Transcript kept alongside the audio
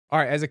All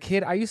right, as a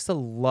kid, I used to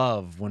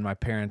love when my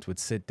parents would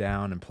sit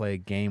down and play a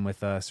game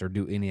with us or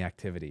do any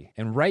activity.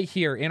 And right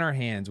here in our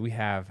hands, we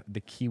have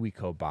the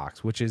KiwiCo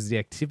box, which is the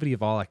activity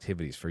of all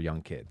activities for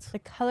young kids. The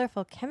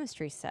colorful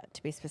chemistry set,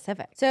 to be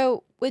specific.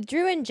 So with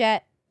Drew and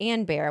Jet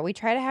and Bear, we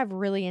try to have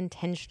really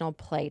intentional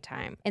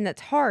playtime. And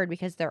that's hard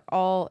because they're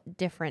all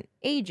different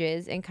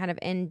ages and kind of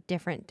in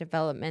different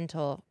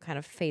developmental kind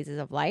of phases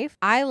of life.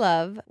 I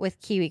love with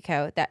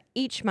KiwiCo that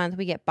each month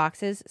we get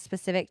boxes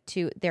specific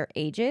to their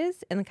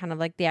ages and kind of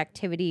like the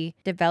activity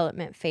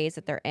development phase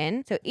that they're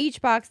in. So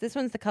each box, this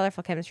one's the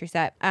colorful chemistry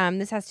set.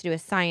 This has to do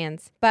with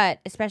science, but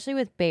especially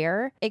with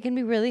Bear, it can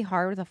be really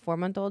hard with a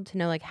 4-month-old to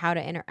know like how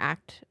to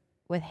interact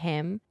with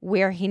him,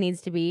 where he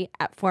needs to be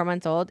at 4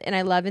 months old. And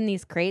I love in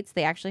these crates,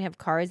 they actually have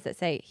cards that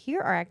say,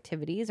 here are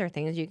activities or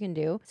things you can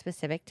do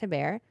specific to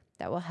Bear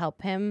that will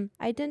help him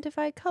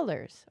identify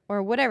colors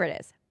or whatever it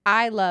is.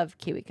 I love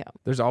KiwiCo.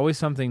 There's always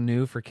something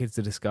new for kids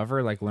to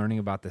discover, like learning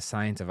about the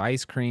science of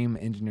ice cream,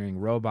 engineering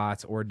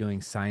robots, or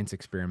doing science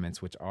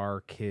experiments, which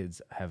our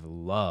kids have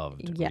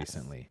loved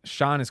recently.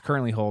 Sean is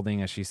currently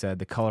holding, as she said,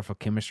 the colorful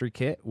chemistry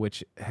kit,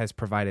 which has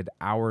provided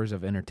hours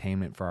of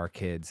entertainment for our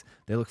kids.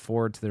 They look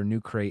forward to their new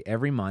crate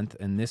every month,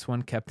 and this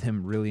one kept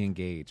him really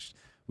engaged.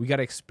 We got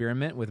to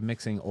experiment with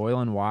mixing oil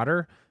and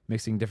water,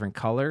 mixing different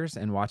colors,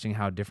 and watching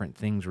how different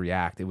things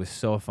react. It was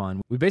so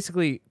fun. We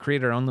basically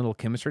created our own little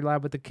chemistry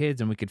lab with the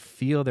kids, and we could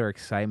feel their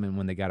excitement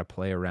when they got to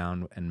play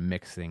around and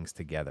mix things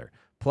together.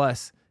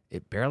 Plus,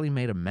 it barely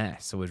made a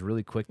mess, so it was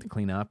really quick to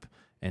clean up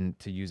and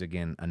to use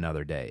again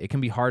another day. It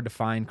can be hard to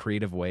find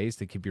creative ways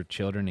to keep your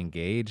children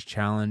engaged,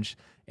 challenged,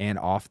 and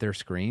off their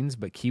screens,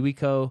 but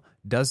KiwiCo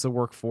does the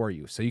work for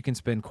you, so you can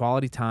spend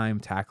quality time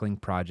tackling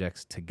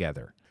projects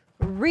together.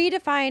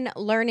 Redefine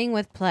learning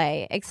with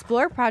play.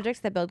 Explore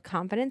projects that build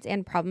confidence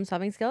and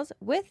problem-solving skills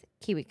with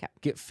KiwiCo.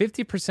 Get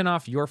 50%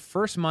 off your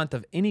first month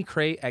of any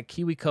crate at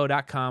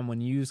kiwico.com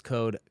when you use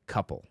code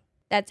COUPLE.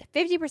 That's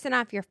 50%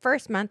 off your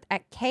first month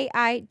at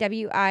kiwico.com.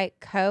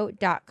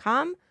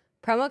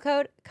 Promo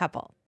code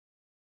COUPLE.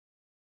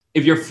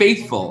 If you're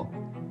faithful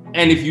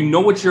and if you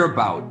know what you're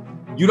about,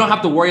 you don't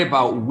have to worry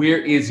about where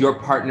is your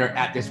partner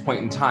at this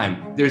point in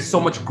time. There's so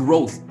much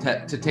growth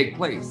to take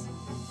place.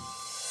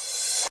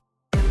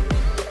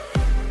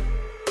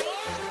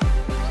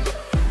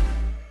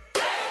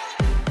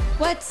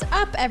 What's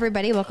up,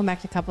 everybody? Welcome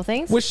back to Couple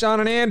Things. With Sean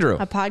and Andrew.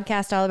 A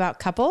podcast all about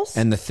couples.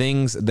 And the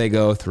things they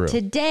go through.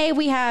 Today,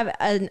 we have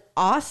an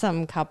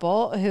awesome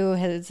couple who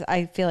has,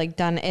 I feel like,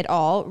 done it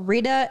all.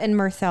 Rita and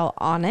Mirthell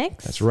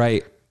Onyx. That's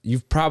right.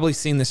 You've probably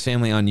seen this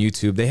family on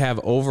YouTube. They have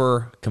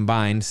over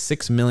combined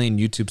 6 million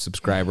YouTube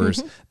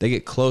subscribers. They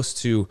get close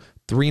to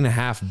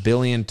 3.5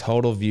 billion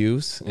total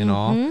views in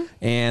all.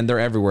 And they're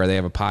everywhere. They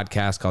have a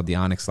podcast called The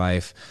Onyx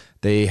Life.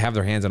 They have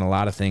their hands on a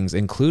lot of things,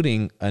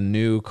 including a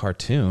new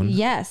cartoon.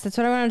 Yes, that's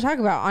what I want to talk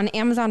about on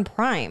Amazon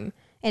Prime.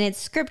 And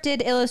it's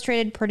scripted,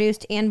 illustrated,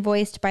 produced, and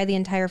voiced by the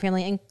entire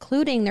family,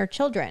 including their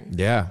children.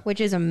 Yeah.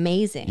 Which is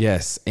amazing.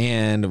 Yes.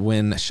 And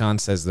when Sean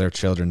says their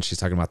children, she's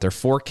talking about their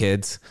 4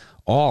 kids.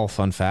 All,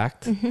 fun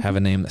fact, have a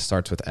name that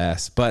starts with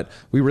S. But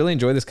we really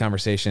enjoy this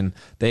conversation.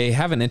 They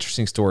have an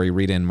interesting story,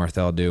 Rita and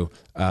Mirthell do.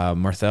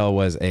 Mirthell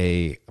was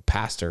a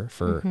pastor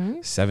for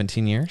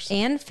 17 years.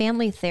 And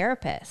family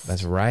therapist.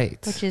 That's right.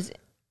 Which is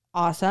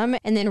awesome.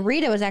 And then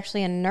Rita was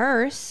actually a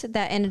nurse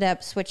that ended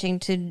up switching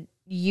to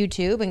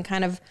YouTube and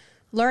kind of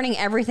learning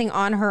everything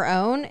on her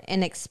own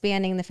and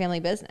expanding the family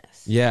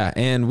business. Yeah,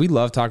 and we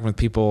love talking with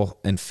people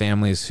and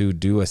families who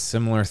do a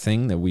similar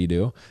thing that we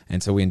do,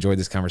 and so we enjoyed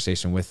this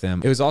conversation with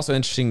them. It was also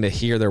interesting to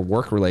hear their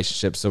work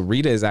relationship. So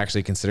Rita is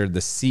actually considered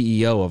the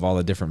CEO of all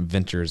the different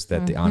ventures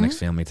that the Onyx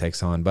family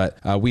takes on, but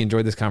we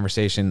enjoyed this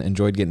conversation,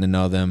 enjoyed getting to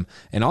know them,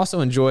 and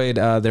also enjoyed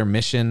their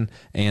mission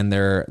and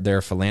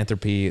their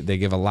philanthropy. They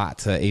give a lot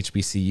to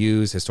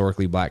HBCUs,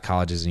 historically black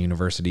colleges and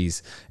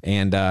universities,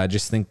 and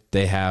just think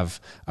they have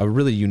a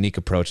really unique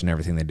approach in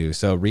everything they do.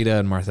 So Rita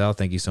and Mirthell,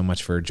 thank you so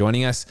much for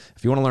joining us.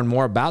 If you want to learn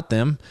more about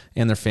them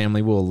and their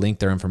family, we'll link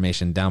their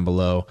information down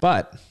below.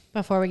 But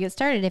before we get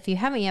started, if you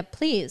haven't yet,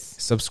 please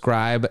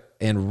subscribe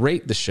and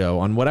rate the show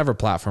on whatever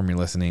platform you're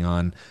listening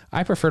on.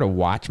 I prefer to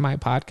watch my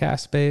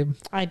podcast, babe.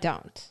 I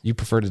don't. You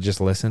prefer to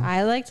just listen?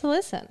 I like to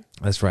listen.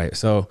 That's right.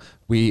 So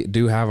we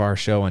do have our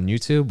show on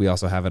YouTube. We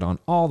also have it on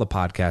all the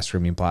podcast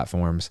streaming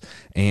platforms.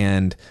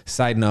 And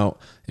side note,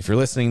 if you're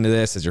listening to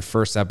this as your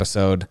first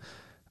episode,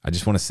 I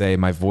just want to say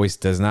my voice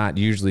does not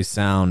usually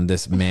sound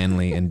this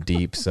manly and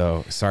deep,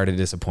 so sorry to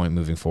disappoint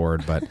moving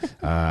forward, but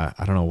I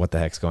don't know what the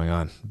heck's going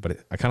on, but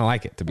I kind of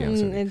like it, to be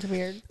honest with you. It's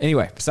weird.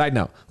 Anyway, side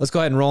note, let's go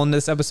ahead and roll into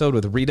this episode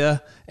with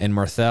Rita and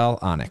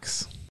Mirthell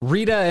Onyx.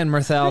 Rita and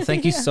Mirthell,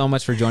 thank you so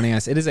much for joining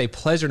us. It is a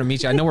pleasure to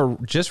meet you. I know we're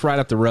just right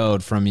up the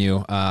road from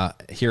you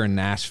here in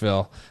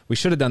Nashville. We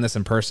should have done this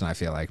in person, I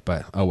feel like,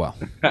 but oh well.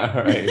 All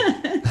right.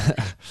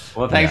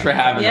 Well, thanks for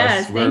having us.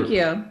 Yes, thank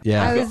you.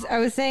 Yeah. I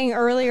was saying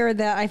earlier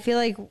that I feel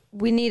like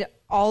we need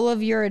all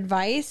of your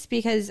advice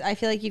because I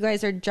feel like you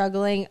guys are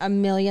juggling a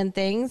million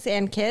things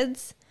and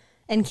kids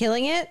and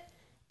killing it.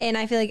 And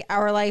I feel like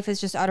our life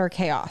is just utter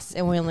chaos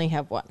and we only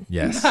have one.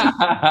 Yes.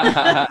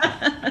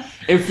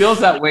 It feels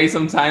that way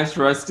sometimes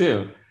for us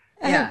too.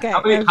 Yeah.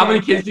 Okay. How many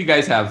kids do you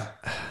guys have?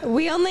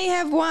 We only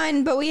have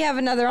one, but we have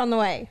another on the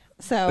way.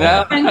 So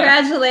Yeah.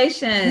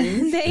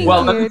 Congratulations. thank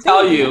Well, you. let me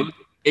tell you,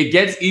 it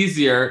gets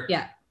easier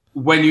Yeah.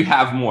 when you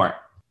have more.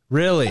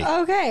 Really?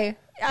 Okay.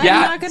 I'm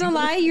Yeah. not going to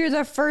lie. You're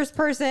the first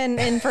person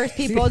and first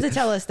people to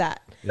tell us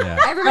that. Yeah.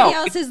 Everybody No.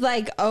 else is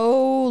like,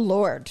 oh,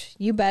 Lord,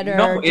 you better.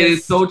 No, it is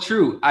just- so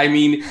true. I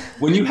mean,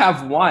 when you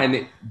have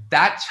one,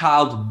 that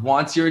child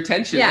wants your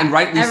attention, Yeah, and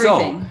rightly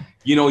everything. so.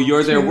 You know,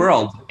 you're their True.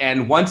 world.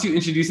 And once you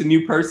introduce a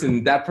new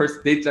person, that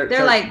person,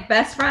 They're like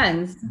best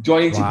friends.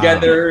 joining Wow.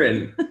 together,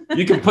 and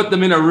you can put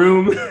them in a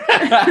room.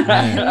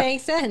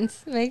 Makes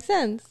sense. Makes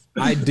sense.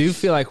 I do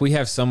feel like we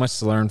have so much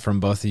to learn from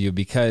both of you,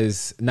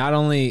 because not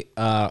only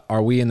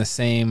are we in the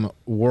same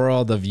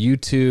world of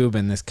YouTube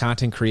and this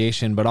content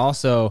creation, but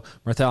also,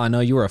 Mirthell, I know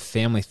you were a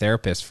family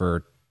therapist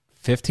for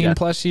 15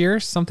 plus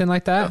years, something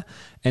like that. Yeah.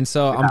 And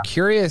so I'm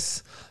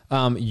curious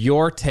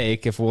your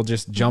take, if we'll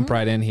just jump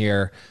right in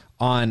here,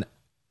 on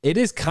it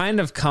is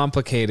kind of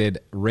complicated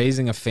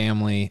raising a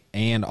family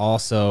and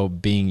also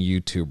being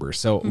YouTuber.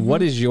 So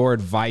what is your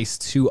advice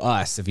to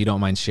us, if you don't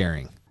mind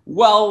sharing?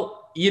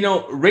 Well, you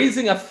know,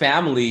 raising a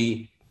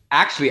family,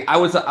 actually, I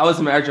was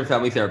a marriage and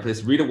family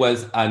therapist. Rita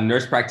was a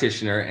nurse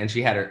practitioner, and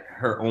she had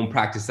her own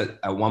practice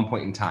at one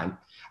point in time.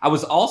 I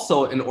was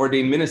also an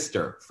ordained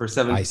minister for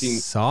 17. I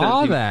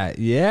saw that.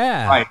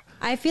 Yeah. Right.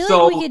 I feel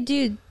So- like we could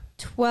do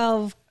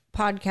 12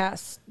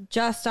 podcasts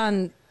just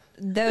on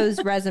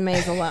those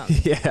resumes alone.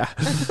 Yeah.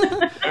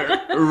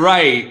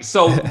 Right.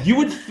 So you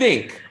would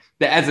think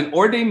that as an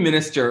ordained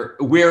minister,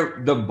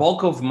 where the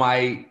bulk of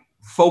my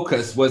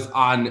focus was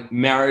on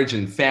marriage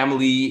and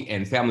family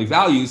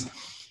values,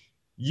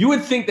 you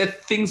would think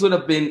that things would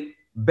have been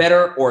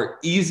better or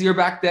easier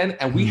back then.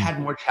 And we had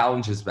more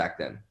challenges back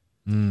then.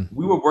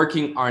 We were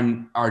working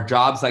on our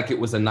jobs like it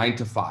was a 9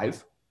 to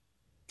 5.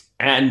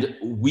 And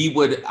we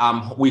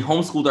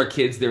homeschooled our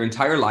kids their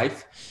entire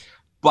life.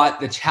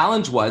 But the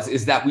challenge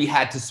is that we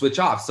had to switch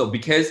off. So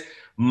because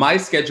my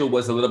schedule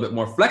was a little bit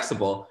more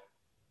flexible,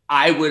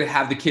 I would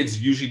have the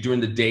kids usually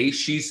during the day.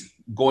 She's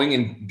going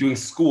and doing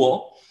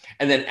school.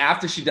 And then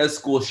after she does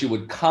school, she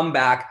would come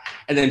back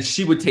and then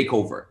she would take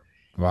over.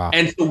 Wow.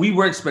 And so we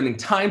weren't spending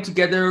time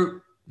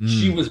together.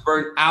 She was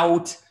burnt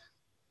out.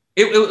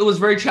 It was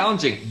very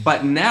challenging.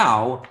 But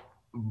now,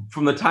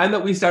 from the time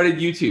that we started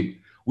YouTube,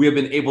 we have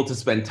been able to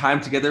spend time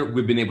together.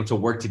 We've been able to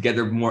work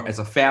together more as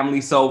a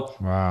family. So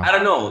I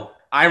don't know.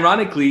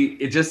 Ironically,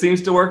 it just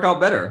seems to work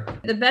out better.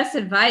 The best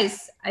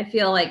advice, I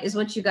feel like, is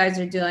what you guys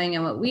are doing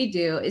and what we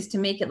do is to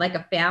make it like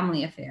a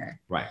family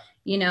affair. Right.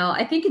 You know,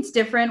 I think it's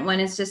different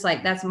when it's just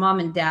like, that's mom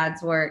and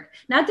dad's work.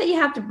 Not that you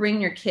have to bring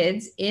your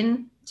kids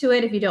into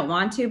it if you don't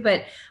want to,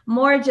 but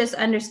more just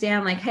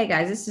understand like, hey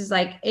guys, this is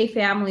like a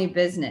family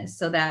business,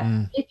 so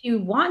that if you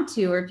want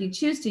to, or if you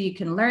choose to, you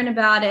can learn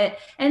about it.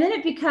 And then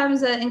it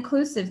becomes an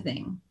inclusive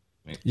thing.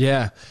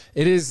 Yeah,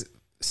 it is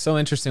so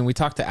interesting. We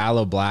talked to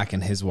Aloe Black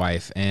and his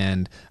wife,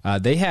 and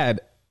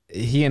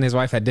he and his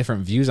wife had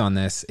different views on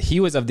this.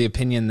 He was of the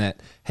opinion that,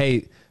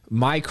 hey,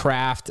 my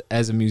craft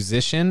as a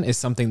musician is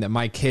something that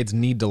my kids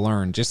need to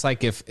learn. Just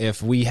like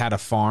if we had a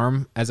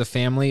farm as a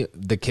family,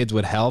 the kids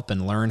would help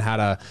and learn how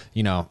to,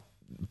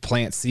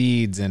 plant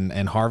seeds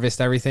and harvest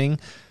everything.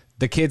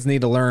 The kids need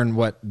to learn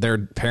what their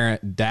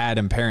dad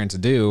and parents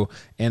do.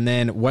 And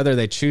then whether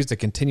they choose to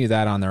continue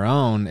that on their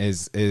own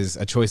is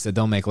a choice that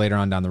they'll make later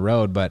on down the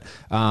road. But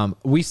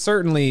we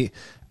certainly,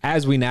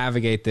 as we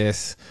navigate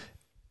this,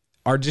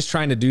 are just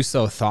trying to do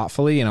so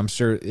thoughtfully. And I'm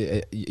sure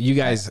you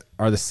guys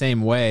are the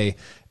same way.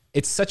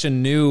 It's such a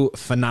new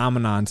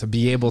phenomenon to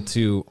be able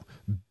to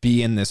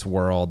be in this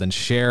world and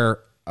share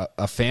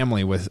a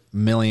family with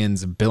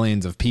millions,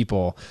 billions of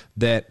people,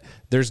 that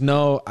there's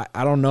I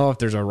don't know if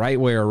there's a right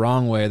way or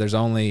wrong way. There's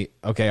only,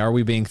 okay, are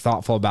we being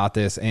thoughtful about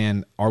this?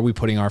 And are we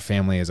putting our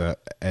family as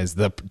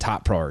the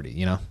top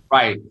priority,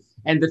 Right.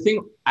 And the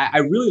thing, I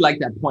really like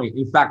that point.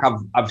 In fact,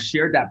 I've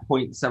shared that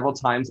point several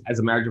times as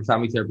a marriage and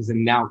family therapist.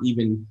 And now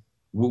even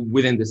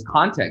within this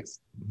context,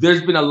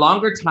 there's been a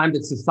longer time that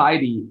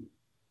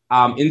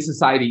in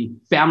society,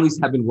 families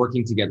have been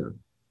working together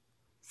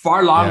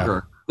far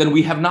longer than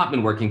we have not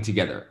been working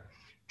together.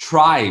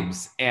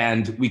 Tribes,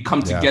 and we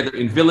come together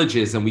in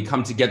villages, and we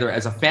come together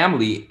as a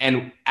family,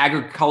 and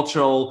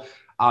agricultural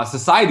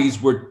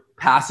societies were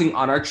passing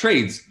on our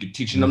trades,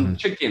 teaching them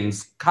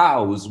chickens,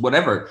 cows,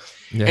 whatever.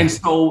 Yeah. And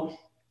so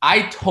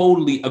I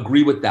totally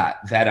agree with that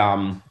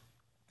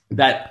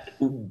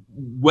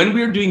when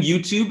we're doing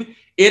YouTube,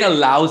 it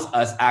allows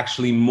us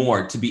actually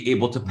more to be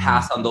able to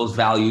pass on those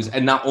values,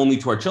 and not only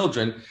to our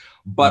children,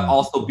 but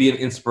also be an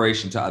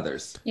inspiration to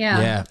others.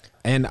 Yeah.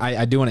 And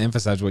I do want to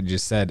emphasize what you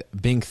just said,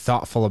 being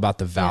thoughtful about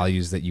the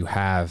values that you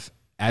have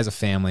as a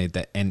family,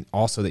 and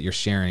also that you're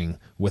sharing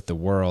with the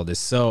world is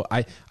so,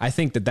 I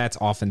think that's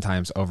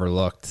oftentimes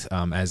overlooked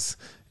as,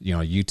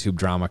 YouTube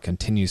drama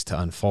continues to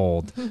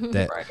unfold,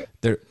 that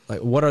they're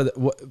like,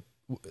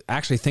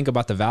 actually think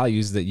about the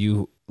values that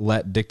you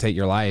let dictate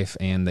your life,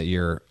 and that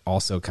you're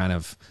also kind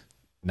of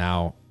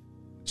now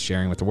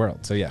sharing with the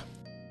world. So yeah.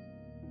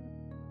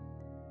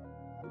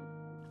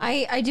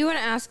 I do want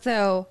to ask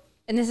though,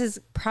 and this is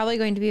probably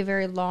going to be a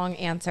very long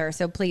answer,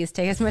 so please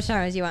take as much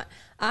time as you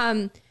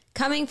want.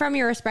 Coming from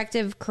your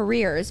respective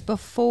careers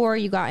before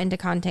you got into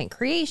content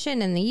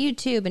creation and the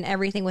YouTube and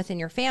everything within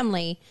your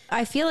family,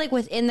 I feel like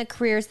within the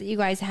careers that you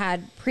guys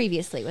had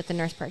previously with the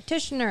nurse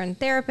practitioner and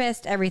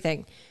therapist,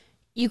 everything,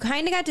 you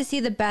kind of got to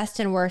see the best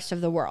and worst of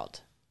the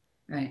world.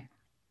 Right.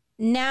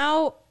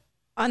 Now,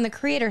 on the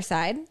creator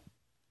side,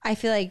 I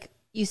feel like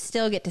you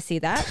still get to see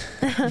that.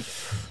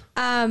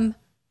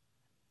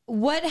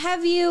 What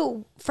have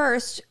you,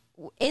 first,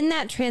 in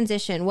that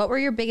transition, what were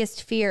your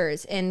biggest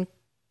fears in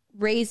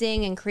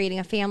raising and creating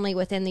a family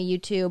within the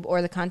YouTube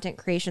or the content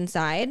creation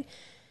side?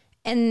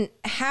 And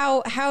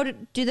how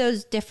do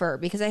those differ?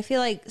 Because I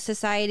feel like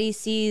society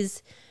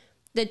sees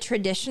the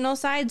traditional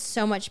side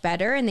so much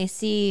better, and they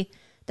see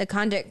the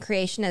content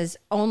creation as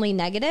only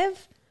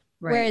negative,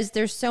 right, whereas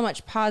there's so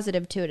much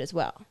positive to it as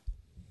well.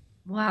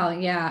 Wow.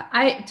 Yeah,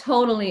 I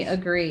totally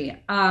agree.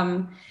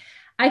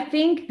 I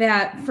think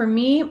that for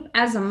me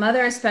as a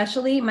mother,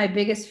 especially, my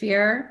biggest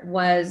fear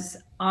was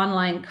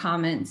online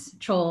comments,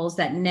 trolls,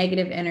 that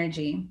negative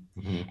energy.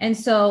 Mm-hmm. And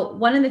so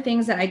one of the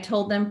things that I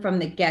told them from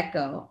the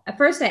get-go, at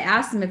first I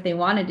asked them if they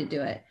wanted to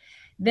do it.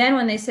 Then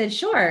when they said,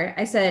 sure,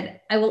 I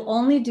said, I will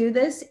only do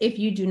this if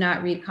you do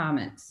not read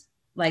comments.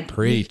 Like,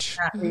 preach.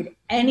 Not read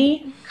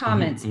any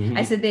comments. Mm-hmm.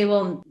 I said,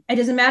 it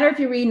doesn't matter if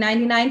you read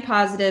 99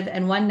 positive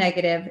and 1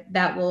 negative,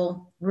 that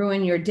will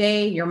ruin your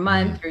day, your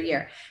month, your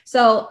year.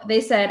 So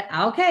they said,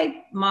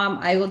 okay, Mom,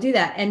 I will do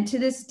that. And to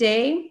this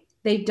day,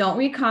 they don't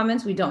read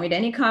comments. We don't read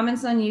any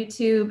comments on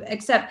YouTube,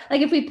 except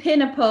like if we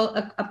pin a comment,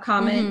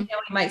 mm-hmm,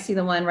 we might see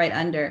the one right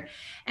under.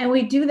 And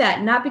we do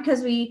that not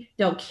because we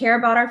don't care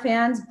about our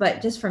fans,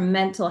 but just for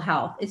mental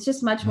health. It's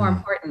just much more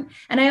important.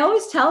 And I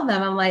always tell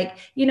them, I'm like,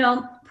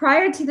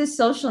 prior to this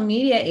social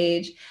media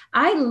age,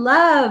 I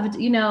loved,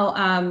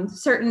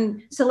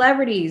 certain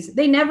celebrities.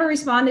 They never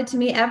responded to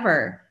me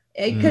ever.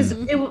 Because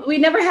we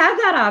never had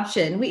that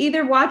option. We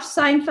either watched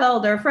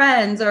Seinfeld or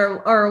Friends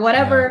or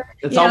whatever.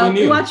 Yeah, that's all we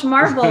knew. We watch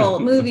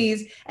Marvel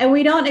movies, and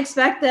we don't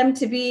expect them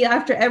to be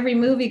after every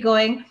movie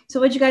going,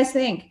 so what'd you guys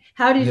think?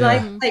 How did you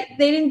like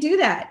they didn't do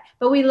that,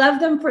 but we love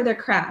them for their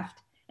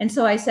craft. And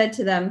so I said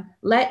to them,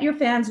 let your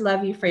fans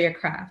love you for your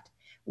craft.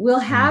 We'll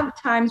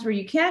have times where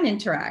you can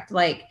interact,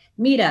 like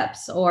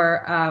meetups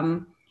or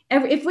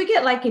if we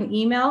get like an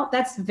email,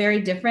 that's very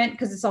different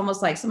because it's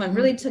almost like someone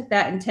really took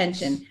that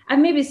intention. I've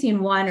maybe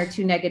seen 1 or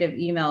 2 negative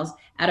emails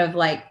out of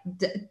like,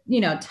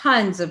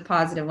 tons of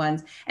positive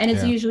ones. And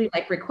it's usually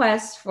like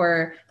requests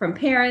from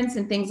parents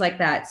and things like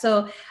that.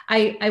 So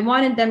I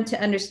wanted them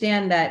to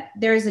understand that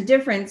there's a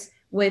difference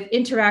with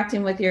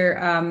interacting with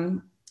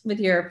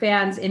your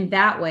fans in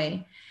that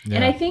way. Yeah.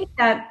 And I think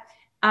that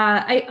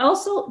I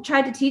also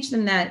tried to teach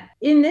them that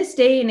in this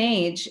day and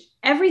age,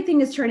 everything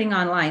is turning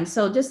online.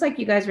 So just like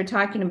you guys were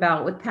talking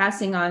about with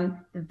passing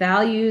on the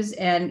values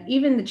and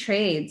even the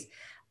trades,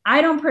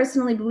 I don't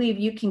personally believe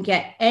you can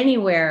get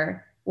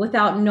anywhere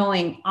without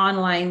knowing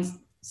online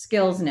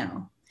skills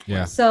now.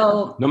 Yeah.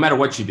 So no matter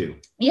what you do.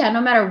 Yeah,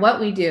 no matter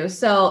what we do.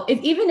 So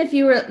even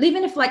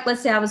if like,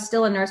 let's say I was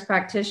still a nurse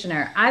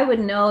practitioner, I would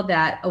know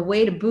that a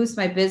way to boost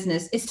my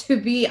business is to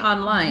be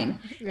online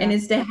and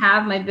is to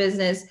have my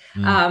business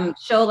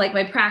show like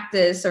my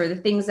practice or the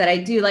things that I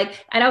do.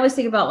 Like I'd always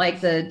think about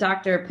like the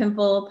Dr.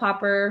 Pimple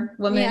Popper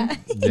woman,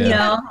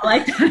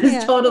 like that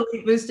has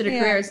totally boosted a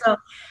career. So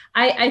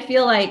I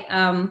feel like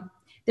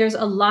there's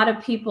a lot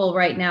of people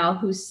right now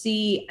who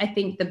see, I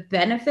think, the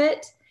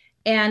benefit.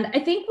 And I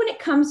think when it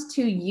comes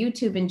to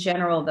YouTube in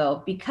general,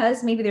 though,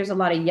 because maybe there's a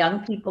lot of young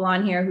people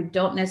on here who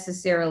don't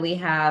necessarily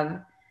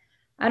have,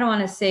 I don't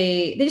want to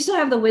say, they just don't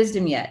have the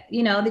wisdom yet.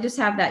 They just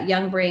have that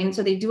young brain.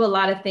 So they do a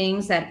lot of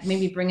things that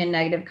maybe bring a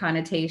negative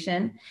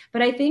connotation.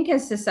 But I think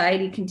as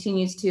society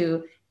continues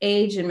to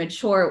age and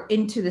mature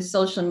into the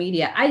social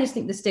media, I just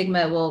think the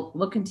stigma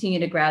will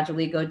continue to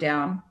gradually go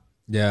down.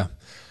 Yeah.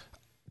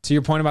 To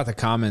your point about the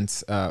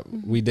comments,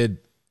 we did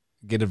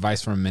get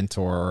advice from a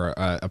mentor or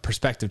a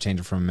perspective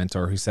changer from a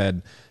mentor who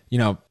said,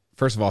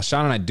 first of all,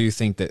 Sean and I do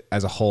think that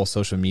as a whole,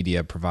 social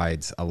media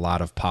provides a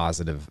lot of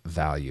positive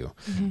value.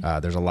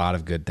 There's a lot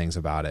of good things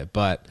about it,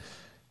 but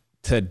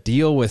to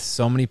deal with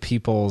so many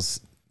people's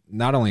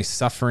not only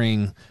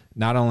suffering,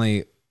 not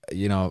only,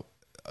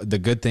 the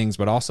good things,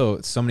 but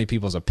also so many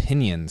people's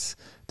opinions,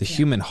 the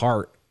human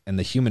heart and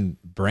the human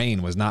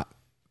brain was not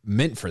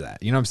meant for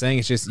that. You know what I'm saying?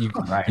 It's just, you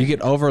get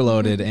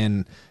overloaded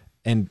and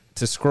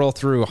to scroll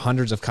through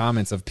hundreds of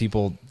comments of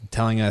people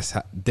telling us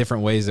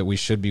different ways that we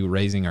should be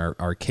raising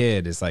our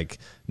kid is like,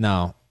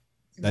 no,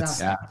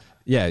 that's,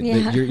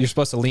 you're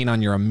supposed to lean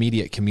on your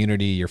immediate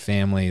community, your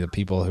family, the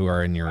people who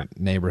are in your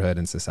neighborhood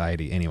and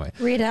society. Anyway,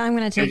 Rita, I'm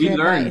going to take your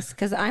advice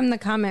because I'm the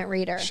comment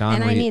reader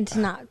and I need to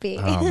not be.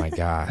 Oh my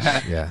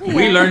gosh. Yeah.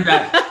 We learned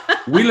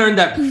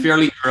that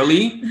fairly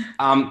early.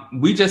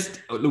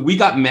 We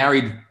got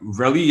married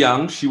really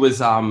young. She was,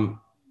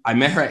 I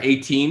met her at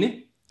 18.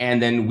 And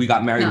then we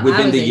got married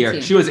within the year.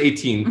 18. She was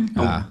 18.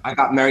 I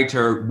got married to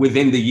her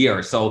within the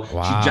year. So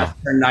she just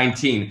turned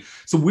 19.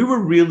 So we were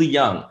really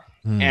young.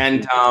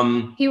 And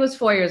he was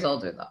 4 years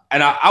older though.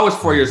 And I was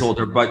 4 years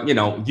older, but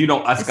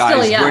us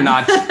guys,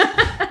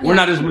 we're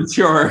not as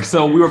mature,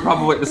 so we were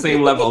probably at the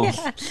same level,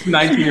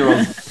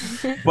 19-year-olds.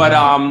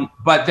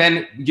 But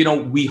then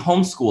we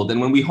homeschooled,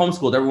 and when we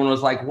homeschooled, everyone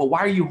was like, "Well, why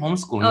are you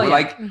homeschooling?" We're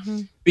like,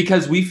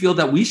 because we feel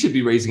that we should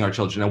be raising our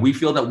children, and we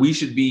feel that we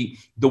should be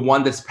the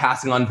one that's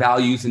passing on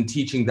values and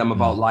teaching them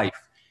about life.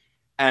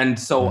 And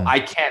so I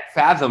can't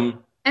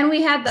fathom. And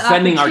we had the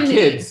sending our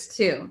kids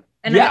too.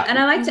 And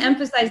I like to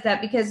emphasize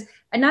that because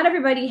not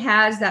everybody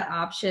has that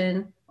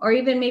option or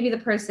even maybe the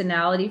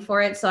personality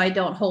for it. So I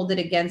don't hold it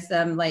against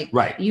them like,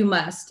 you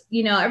must.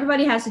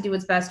 Everybody has to do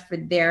what's best for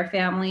their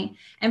family.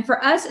 And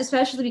for us,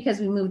 especially because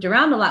we moved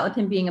around a lot with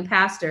him being a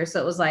pastor.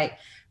 So it was like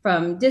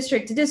from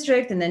district to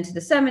district and then to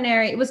the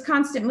seminary. It was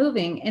constant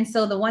moving. And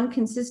so the one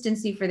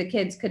consistency for the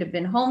kids could have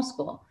been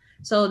homeschool.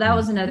 So that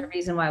was another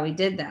reason why we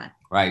did that.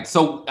 Right.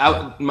 So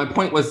my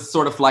point was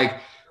sort of like,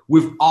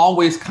 we've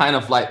always kind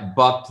of like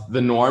bucked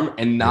the norm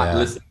and not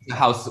listened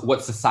to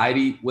what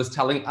society was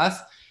telling us.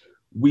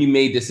 We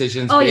made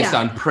decisions based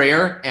on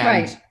prayer.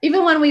 And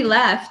even when we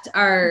left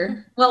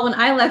when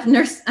I left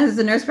as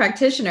a nurse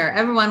practitioner,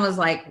 everyone was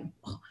like,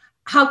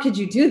 how could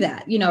you do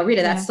that?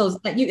 Rita, that's so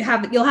that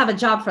you'll have a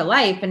job for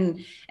life.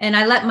 And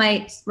I let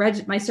my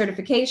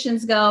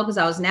certifications go because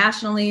I was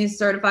nationally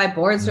certified,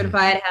 board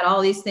certified, had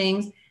all these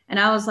things. And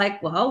I was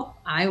like, well,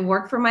 I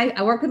work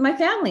with my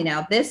family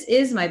now. This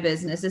is my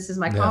business. This is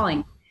my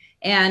calling.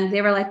 And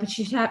they were like, but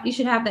you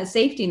should have that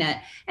safety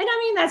net. And I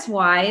mean, that's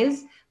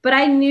wise, but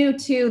I knew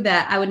too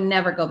that I would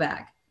never go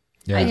back.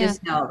 Yeah. I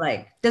just know,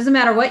 doesn't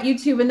matter what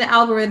YouTube and the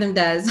algorithm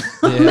does,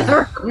 I'm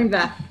never going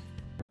back.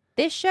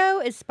 This show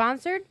is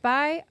sponsored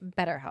by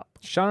BetterHelp.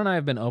 Sean and I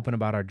have been open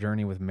about our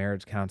journey with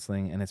marriage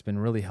counseling, and it's been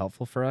really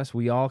helpful for us.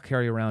 We all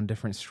carry around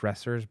different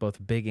stressors,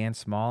 both big and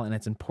small, and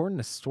it's important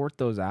to sort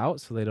those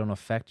out so they don't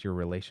affect your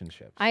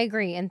relationships. I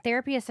agree, and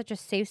therapy is such a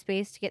safe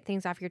space to get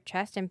things off your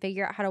chest and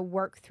figure out how to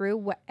work through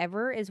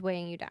whatever is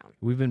weighing you down.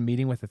 We've been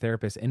meeting with a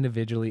therapist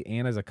individually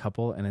and as a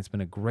couple, and it's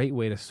been a great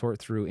way to sort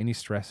through any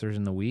stressors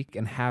in the week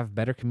and have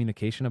better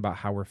communication about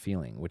how we're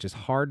feeling, which is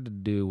hard to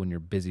do when you're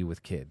busy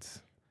with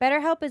kids.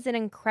 BetterHelp is an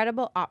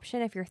incredible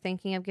option if you're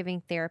thinking of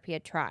giving therapy a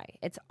try.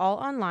 It's all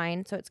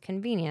online, so it's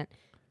convenient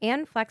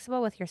and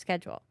flexible with your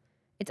schedule.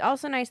 It's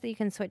also nice that you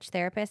can switch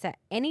therapists at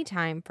any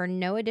time for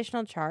no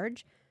additional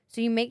charge, so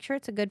you make sure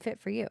it's a good fit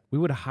for you. We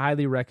would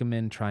highly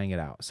recommend trying it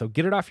out. So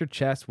get it off your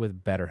chest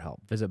with BetterHelp.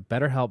 Visit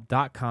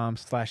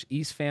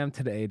BetterHelp.com/EastFam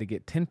today to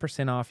get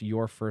 10% off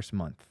your first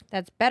month.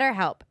 That's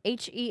BetterHelp,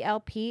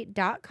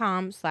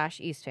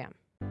 HELP.com/EastFam.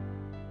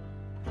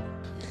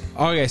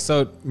 Okay,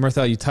 so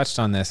Mirthell, you touched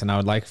on this, and I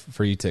would like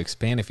for you to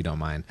expand if you don't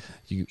mind.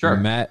 You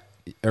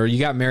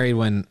got married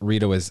when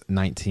Rita was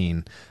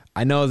 19.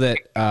 I know that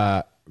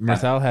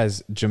Mirthell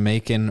has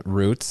Jamaican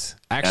roots,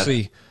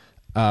 actually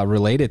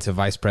related to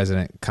Vice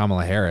President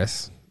Kamala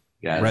Harris.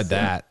 Yes. Read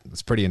that.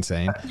 It's pretty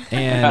insane.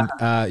 And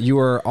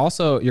you're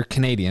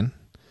Canadian.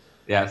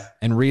 Yes.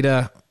 And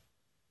Rita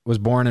was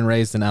born and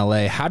raised in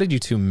LA. How did you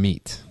two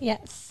meet?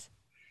 Yes.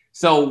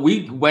 So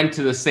we went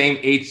to the same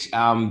HBCU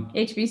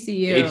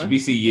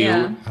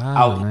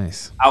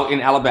out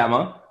in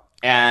Alabama.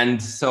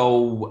 And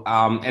so,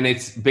 and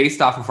it's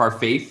based off of our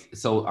faith.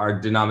 So our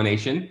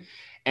denomination.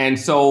 And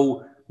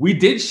so we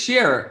did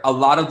share a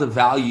lot of the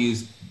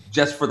values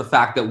just for the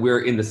fact that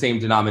we're in the same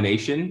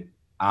denomination,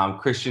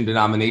 Christian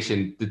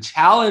denomination. The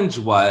challenge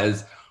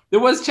was,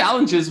 there was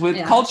challenges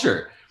with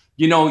culture.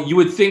 You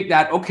would think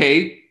that,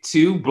 okay,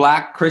 two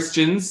Black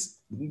Christians,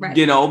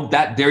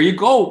 that there you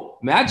go.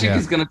 Magic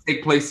is going to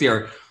take place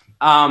here.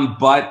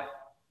 But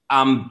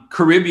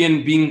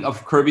Caribbean, being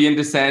of Caribbean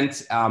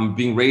descent,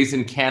 being raised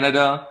in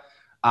Canada,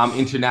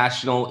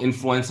 international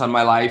influence on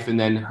my life. And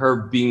then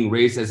her being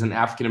raised as an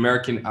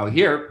African-American out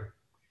here,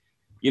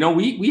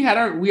 we had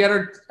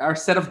our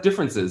set of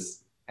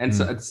differences and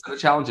set of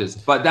challenges,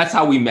 but that's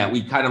how we met.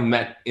 We kind of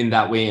met in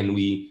that way.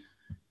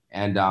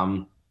 And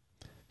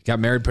got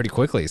married pretty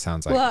quickly, it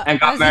sounds like. Well, and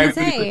got married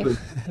pretty quickly.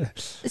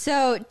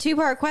 So,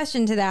 two-part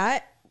question to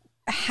that.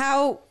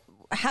 How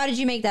did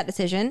you make that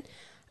decision?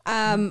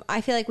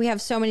 I feel like we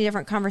have so many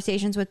different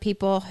conversations with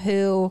people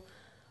who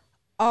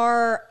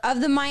are of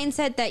the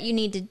mindset that you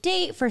need to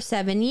date for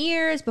 7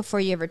 years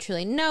before you ever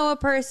truly know a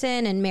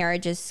person, and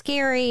marriage is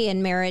scary,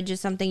 and marriage is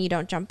something you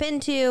don't jump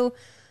into.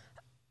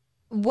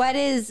 What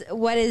is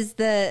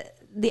the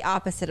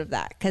opposite of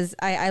that? Because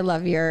I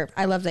love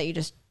that you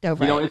just dove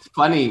right. It's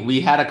funny.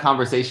 We had a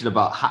conversation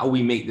about how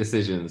we make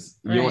decisions.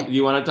 Right.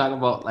 You want to talk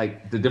about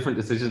like the different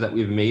decisions that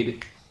we've made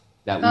it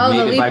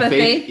by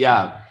faith?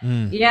 Yeah.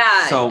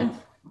 Yeah. So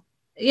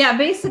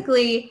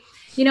basically,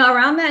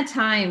 around that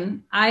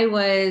time I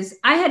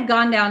had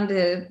gone down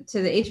to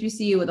the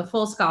HBCU with a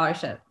full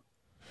scholarship,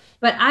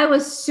 but I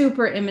was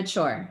super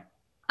immature.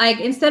 Like,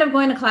 instead of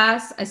going to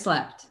class, I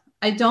slept.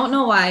 I don't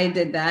know why I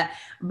did that,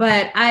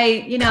 but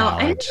I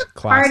didn't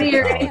party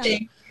or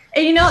anything.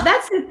 And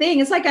that's the thing.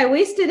 It's like I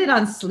wasted it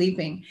on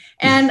sleeping,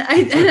 and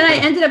then I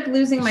ended up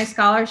losing my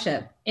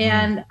scholarship.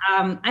 And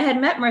I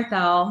had met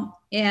Mirthell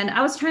And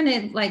I was trying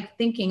to like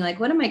thinking like,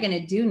 what am I going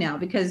to do now?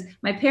 Because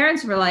my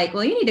parents were like,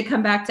 well, you need to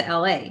come back to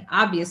LA.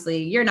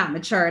 Obviously you're not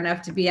mature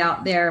enough to be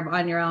out there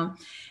on your own.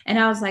 And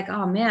I was like,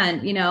 oh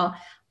man,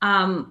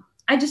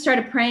 I just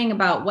started praying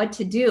about what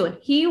to do.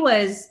 He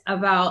was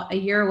about a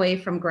year away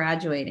from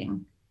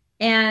graduating.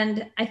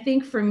 And I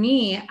think for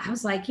me, I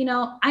was like,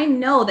 I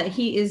know that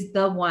he is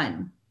the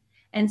one.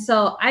 And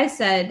so I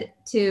said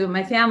to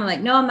my family,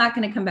 like, no, I'm not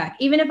going to come back.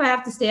 Even if I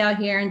have to stay out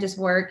here and just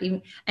work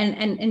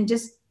and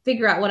just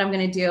figure out what I'm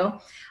going to do.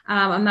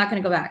 I'm not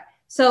going to go back.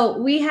 So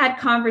we had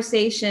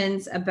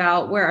conversations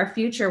about where our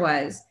future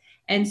was.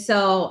 And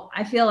so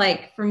I feel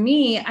like for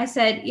me, I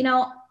said,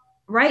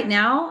 right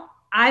now,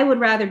 I would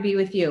rather be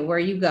with you where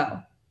you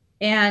go.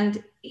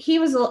 And he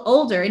was a little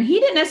older and he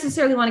didn't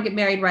necessarily want to get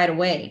married right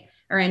away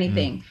or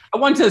anything. I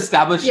wanted to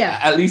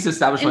at least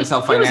establish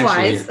myself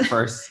financially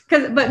first.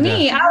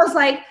 Me, I was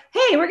like,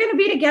 hey, we're going to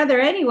be together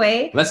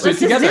anyway. Let's just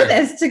do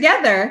this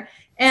together.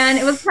 And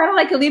it was kind of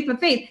like a leap of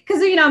faith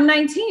because, I'm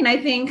 19.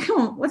 I think,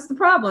 what's the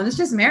problem? It's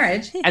just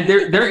marriage. And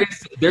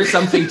there's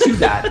something to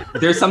that.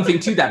 There's something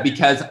to that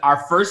because our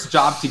first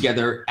job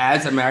together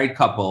as a married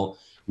couple,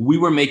 we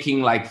were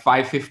making like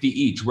 $5.50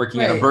 each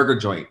working at a burger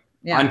joint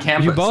on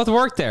campus. You both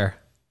worked there.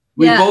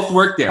 We both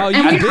worked there. Oh,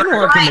 you've been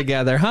working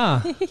together, huh?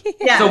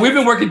 Yeah. So we've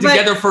been working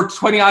together for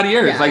 20 odd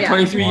years,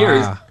 23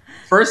 years.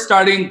 First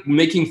starting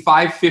making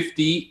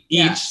 $5.50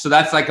 each. So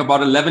that's like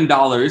about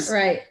 $11.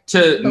 Right.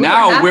 To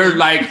now we're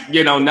like,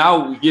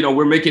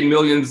 we're making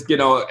millions,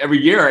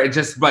 every year.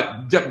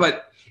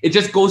 But it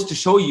just goes to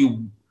show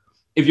you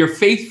if you're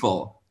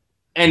faithful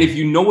and if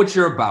you know what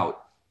you're about,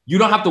 you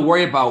don't have to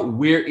worry about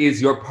where is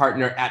your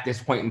partner at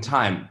this point in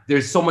time.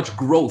 There's so much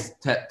growth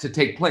to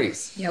take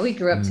place. Yeah, we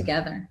grew up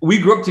together. We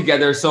grew up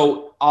together.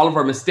 So all of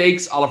our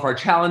mistakes, all of our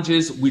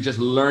challenges, we just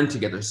learned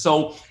together.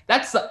 So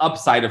that's the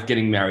upside of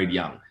getting married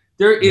young.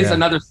 There is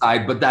another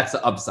side, but that's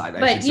the upside.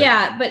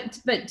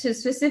 But to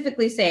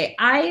specifically say,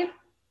 I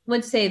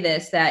would say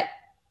this, that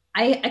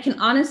I can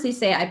honestly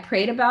say I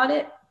prayed about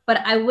it, but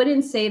I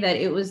wouldn't say that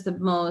it was the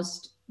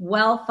most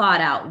well thought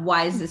out,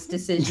 wisest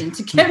decision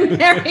to get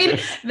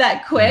married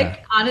that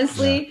quick,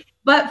 honestly. Yeah.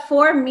 But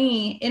for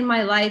me in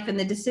my life and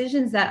the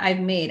decisions that I've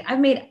made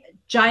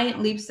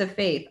giant leaps of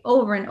faith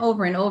over and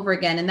over and over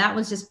again. And that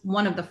was just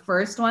one of the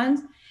first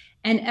ones.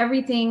 And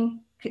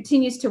everything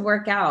continues to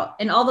work out.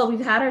 And although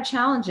we've had our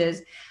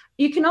challenges,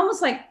 you can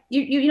almost like,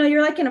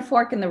 you're like in a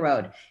fork in the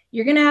road.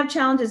 You're going to have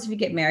challenges if you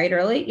get married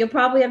early. You'll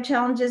probably have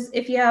challenges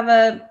if you have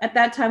at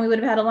that time, we would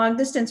have had a long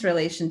distance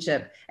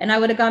relationship and I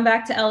would have gone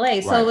back to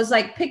LA. So it was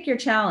like, pick your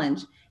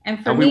challenge.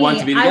 And for me,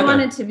 I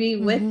wanted to be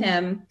with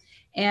him.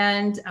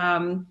 And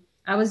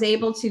I was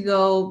able to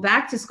go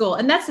back to school.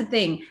 And that's the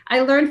thing.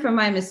 I learned from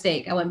my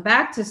mistake. I went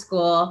back to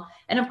school.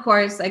 And of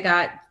course I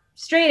got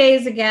straight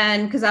A's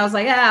again, because I was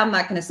like, I'm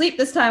not going to sleep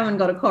this time. I'm going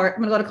to go to court.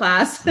 I'm going to go to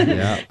class.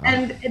 Yeah.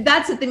 And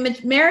that's the thing.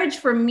 Marriage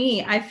for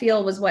me, I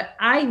feel, was what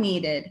I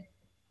needed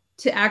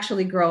to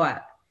actually grow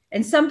up.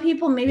 And some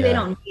people, maybe they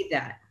don't need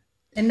that.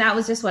 And that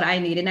was just what I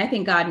needed. And I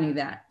think God knew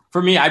that.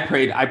 For me, I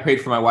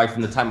prayed for my wife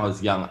from the time I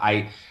was young.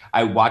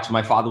 I watched,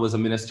 my father was a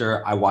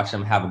minister. I watched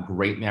them have a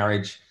great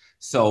marriage.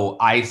 So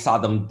I saw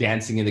them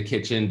dancing in the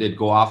kitchen. They'd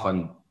go off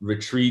on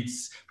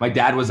retreats. My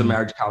dad was a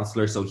marriage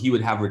counselor, so he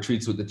would have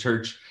retreats with the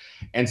church.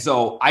 And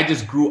so I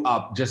just grew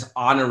up just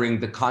honoring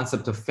the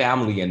concept of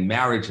family and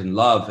marriage and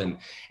love.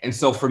 And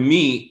so for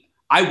me,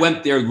 I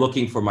went there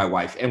looking for my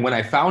wife. And when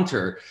I found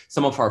her,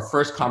 some of our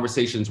first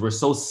conversations were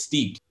so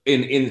steeped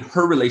in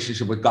her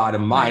relationship with God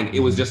and mine. It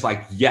was just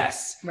like,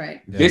 yes,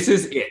 this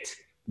is it.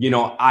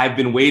 I've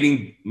been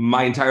waiting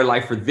my entire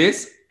life for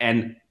this.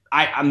 And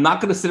I'm not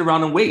going to sit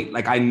around and wait.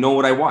 Like, I know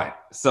what I want.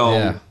 So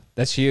yeah,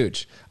 that's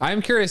huge.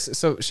 I'm curious.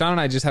 So Sean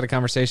and I just had a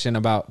conversation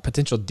about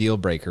potential deal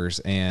breakers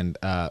and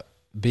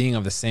being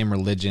of the same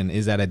religion.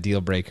 Is that a deal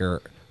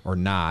breaker or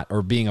not?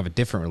 Or being of a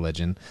different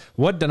religion?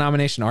 What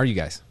denomination are you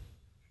guys?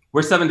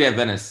 We're Seventh-day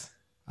Adventists.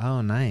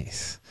 Oh,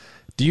 nice.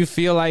 Do you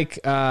feel like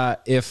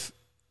if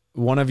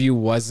one of you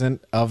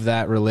wasn't of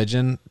that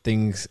religion,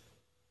 things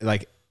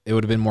like it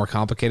would have been more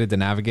complicated to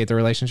navigate the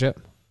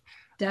relationship?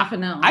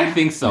 Definitely. I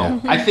think so.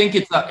 Yeah. I think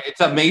it's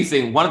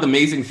amazing. One of the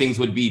amazing things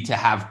would be to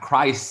have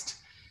Christ.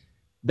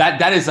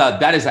 That is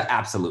an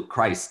absolute.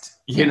 Christ,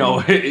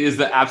 is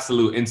the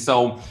absolute. And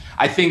so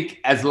I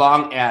think as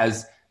long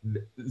as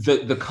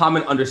the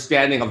common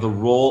understanding of the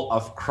role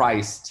of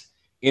Christ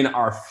in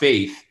our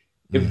faith,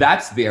 if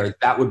that's there,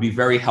 that would be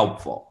very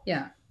helpful.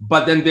 Yeah.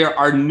 But then there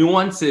are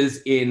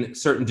nuances in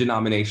certain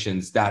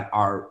denominations that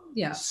are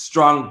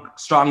strong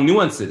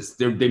nuances.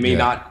 They may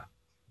not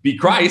be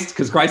Christ,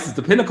 because Christ is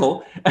the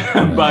pinnacle,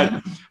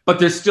 but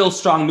there's still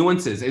strong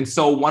nuances. And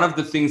so one of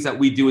the things that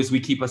we do is we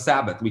keep a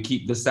Sabbath. We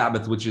keep the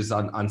Sabbath, which is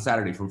on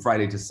Saturday, from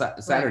Friday to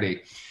Saturday.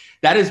 Right.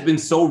 That has been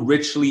so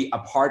richly a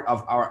part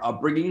of our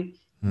upbringing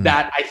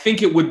that I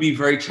think it would be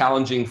very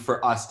challenging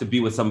for us to be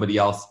with somebody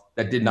else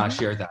that did not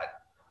share that.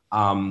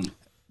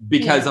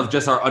 Because of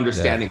just our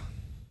understanding.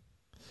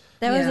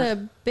 That was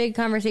a big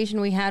conversation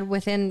we had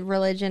within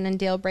religion and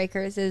deal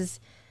breakers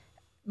is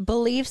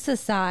beliefs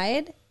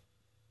aside,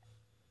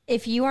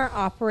 if you aren't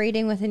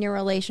operating within your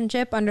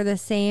relationship under the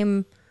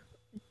same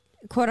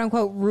quote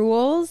unquote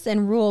rules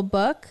and rule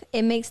book,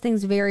 it makes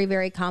things very,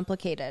 very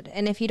complicated.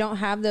 And if you don't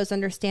have those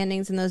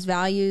understandings and those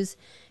values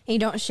and you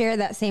don't share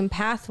that same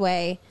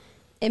pathway,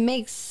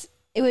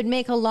 it would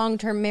make a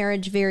long-term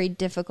marriage very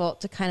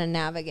difficult to kind of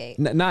navigate.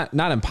 Not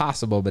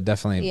impossible, but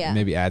definitely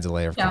maybe adds a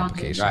layer of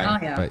complication. Right.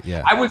 Oh, yeah. But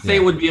yeah, I would say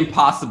it would be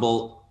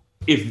impossible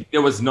if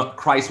there was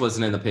Christ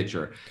wasn't in the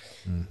picture.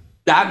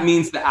 That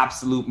means the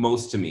absolute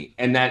most to me,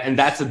 and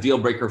that's a deal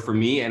breaker for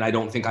me. And I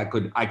don't think I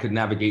could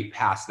navigate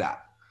past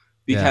that,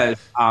 because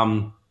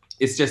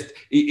it's just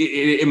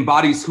it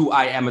embodies who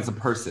I am as a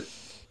person.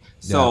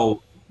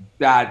 So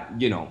that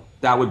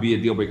would be a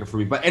deal breaker for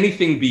me. But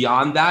anything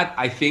beyond that,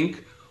 I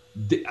think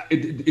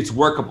it's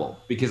workable,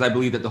 because I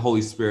believe that the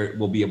Holy Spirit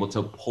will be able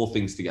to pull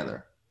things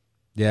together.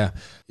 Yeah.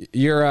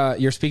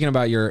 You're speaking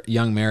about your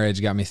young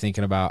marriage, got me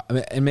thinking about,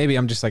 and maybe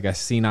I'm just like a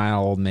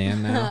senile old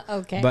man now.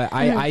 Okay. But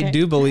I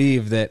do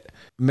believe that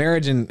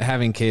marriage and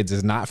having kids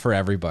is not for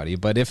everybody,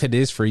 but if it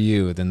is for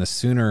you, then the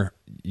sooner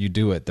you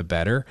do it, the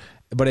better.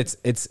 But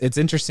it's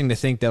interesting to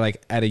think that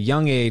like at a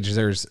young age,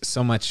 there's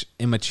so much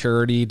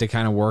immaturity to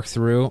kind of work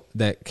through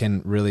that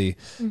can really,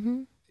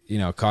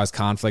 cause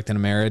conflict in a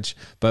marriage.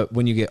 But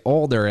when you get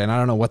older, and I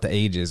don't know what the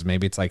age is,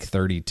 maybe it's like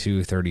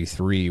 32,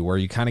 33, where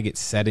you kind of get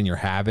set in your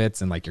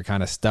habits and like you're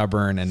kind of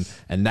stubborn.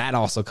 And that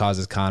also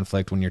causes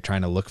conflict when you're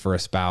trying to look for a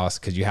spouse,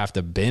 because you have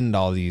to bend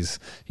all these,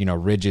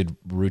 rigid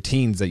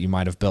routines that you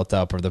might have built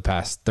up over the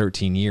past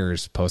 13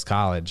 years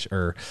post-college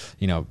or,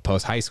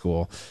 post-high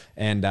school.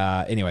 And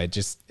anyway,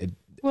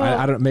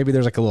 I don't. Maybe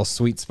there's like a little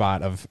sweet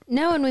spot of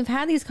no. And we've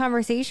had these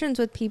conversations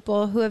with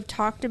people who have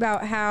talked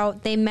about how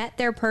they met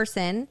their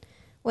person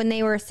when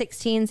they were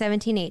 16,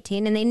 17,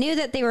 18, and they knew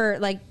that they were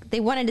like, they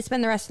wanted to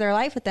spend the rest of their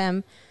life with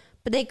them,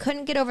 but they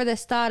couldn't get over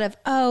this thought of,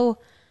 oh,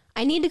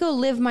 I need to go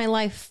live my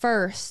life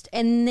first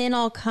and then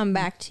I'll come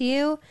back to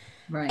you.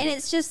 Right. And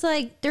it's just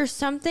like, there's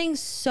something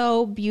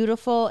so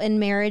beautiful in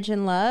marriage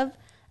and love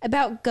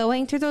about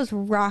going through those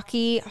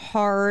rocky,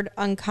 hard,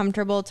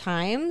 uncomfortable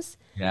times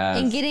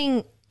and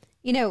getting,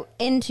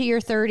 into your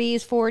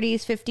 30s,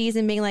 40s, 50s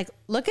and being like,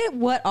 look at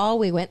what all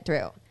we went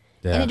through.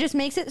 Yeah. And it just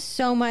makes it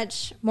so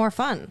much more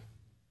fun.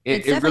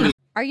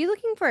 Are you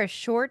looking for a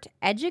short,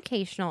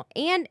 educational,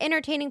 and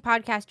entertaining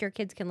podcast your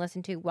kids can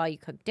listen to while you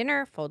cook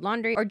dinner, fold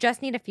laundry, or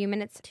just need a few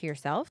minutes to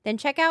yourself? Then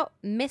check out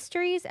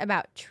Mysteries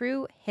About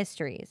True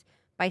Histories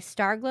by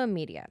Starglow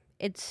Media.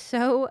 It's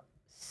so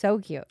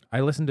cute. I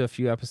listened to a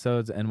few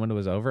episodes, and when it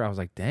was over, I was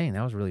like, dang,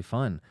 that was really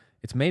fun.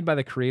 It's made by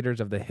the creators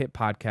of the hit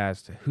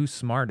podcast Who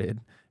Smarted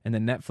and the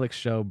Netflix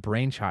show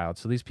Brainchild,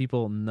 so these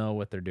people know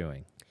what they're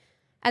doing.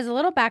 As a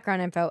little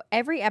background info,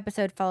 every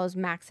episode follows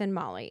Max and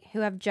Molly, who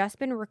have just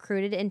been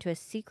recruited into a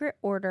secret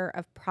order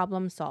of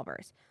problem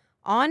solvers,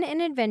 on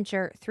an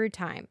adventure through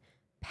time,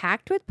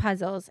 packed with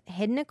puzzles,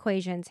 hidden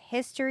equations,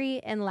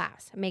 history, and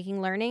laughs,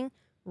 making learning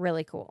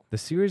really cool. The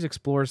series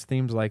explores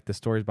themes like the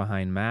stories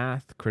behind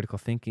math, critical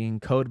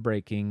thinking, code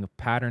breaking,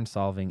 pattern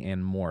solving,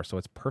 and more, so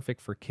it's perfect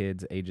for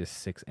kids ages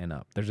 6 and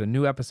up. There's a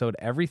new episode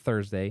every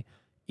Thursday,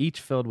 each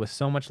filled with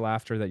so much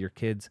laughter that your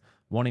kids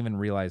won't even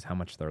realize how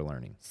much they're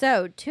learning.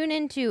 So tune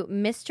into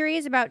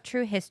Mysteries About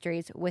True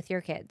Histories with your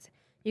kids.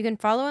 You can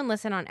follow and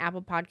listen on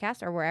Apple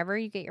Podcasts or wherever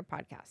you get your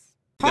podcasts.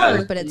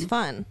 Hard, but it's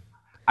fun.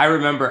 I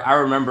remember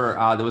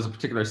there was a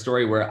particular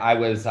story where I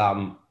was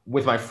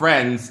with my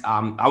friends.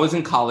 I was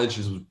in college.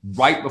 This was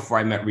right before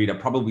I met Rita,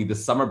 probably the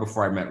summer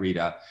before I met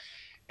Rita.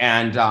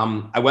 And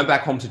I went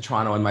back home to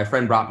Toronto, and my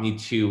friend brought me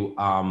to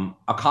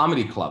a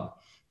comedy club.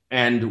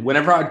 And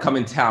whenever I'd come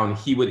in town,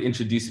 he would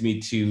introduce me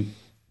to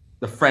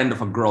the friend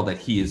of a girl that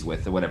he is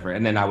with or whatever.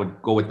 And then I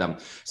would go with them.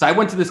 So I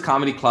went to this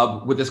comedy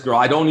club with this girl.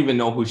 I don't even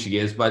know who she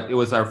is, but it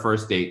was our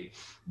first date,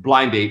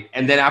 blind date.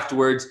 And then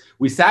afterwards,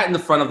 we sat in the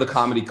front of the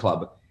comedy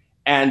club,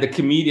 and the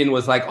comedian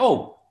was like,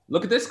 oh,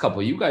 look at this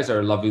couple. You guys are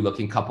a lovely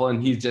looking couple.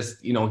 And he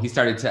just, he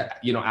started to,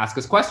 ask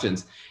us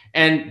questions.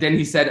 And then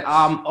he said,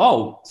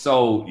 oh,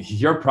 so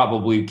you're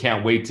probably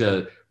can't wait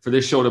for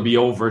this show to be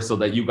over so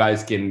that you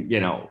guys can,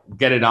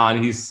 get it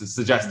on, he's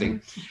suggesting.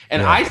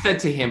 And I said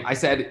to him,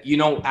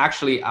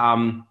 actually, that's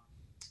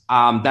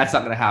not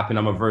going to happen.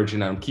 I'm a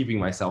virgin and I'm keeping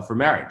myself for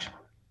marriage.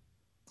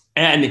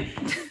 And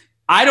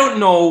I don't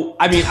know.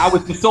 I mean, I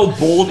was so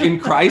bold in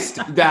Christ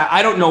that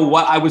I don't know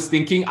what I was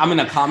thinking. I'm in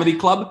a comedy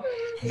club.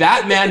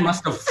 That man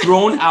must have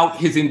thrown out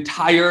his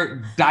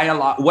entire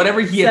dialogue,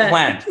 whatever he had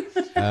planned,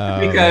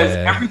 because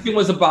everything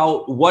was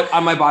about what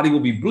on my body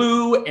will be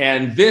blue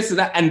and this and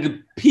that. And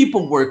the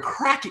people were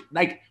cracking,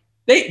 like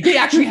they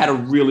actually had a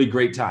really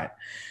great time.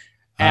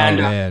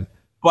 And,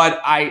 but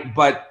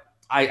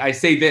I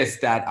say this,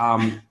 that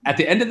at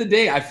the end of the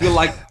day, I feel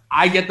like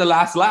I get the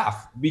last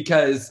laugh,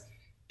 because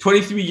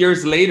 23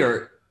 years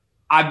later,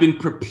 I've been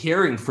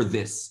preparing for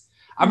this.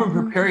 I've been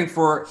preparing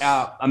for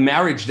a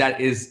marriage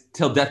that is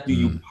till death do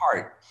you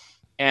part.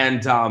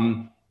 And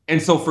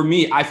so for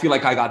me, I feel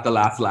like I got the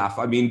last laugh.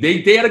 I mean,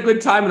 they had a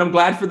good time and I'm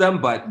glad for them,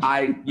 but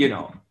I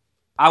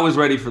was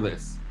ready for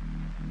this.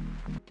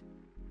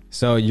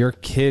 So your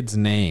kids'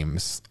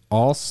 names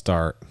all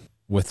start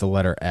with the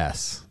letter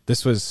S.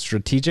 This was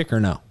strategic or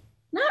no?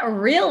 Not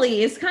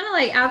really. It's kind of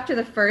like after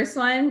the first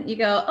one, you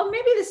go, oh,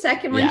 maybe the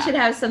second one should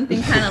have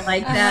something kind of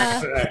like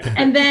that.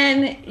 And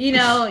then, you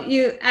know,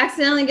 you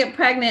accidentally get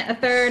pregnant a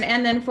third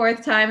and then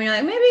fourth time. And you're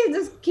like, maybe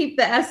just keep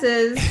the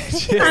S's.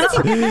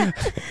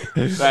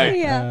 Right.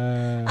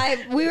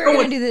 Yeah. We were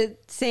going to do the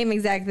same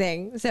exact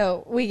thing.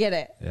 So we get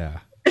it. Yeah.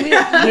 You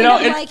know,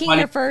 liking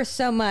your first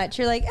so much.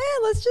 You're like,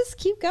 let's just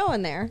keep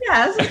going there.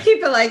 Yeah, let's just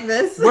keep it like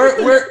this.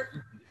 We're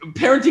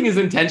parenting is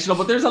intentional,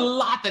 but there's a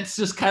lot that's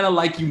just kind of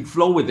like you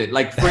flow with it.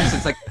 Like, for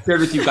instance, like I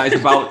shared with you guys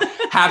about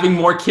having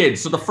more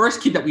kids. So the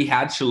first kid that we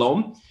had,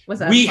 Shalom,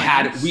 we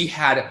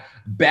had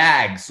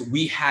bags,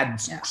 we had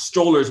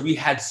strollers, we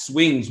had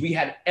swings, we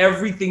had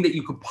everything that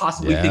you could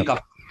possibly think of.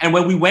 And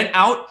when we went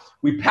out,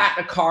 we packed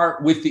a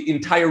car with the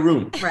entire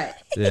room. Right.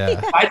 Yeah.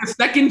 By the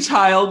second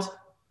child,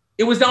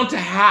 it was down to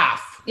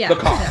half the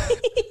car.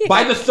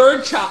 By the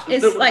third child,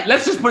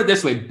 let's just put it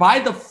this way. By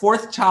the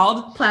fourth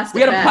child, we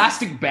had a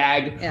plastic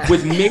bag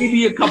with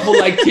maybe a couple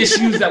like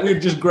tissues that we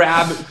would just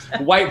grab,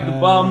 wipe the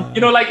bum.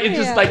 You know, like it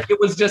just like it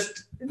was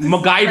just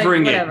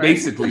MacGyvering it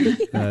basically.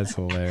 That's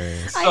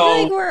hilarious. I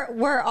feel like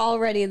we're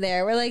already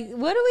there. We're like,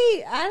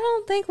 I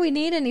don't think we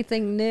need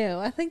anything new.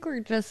 I think we're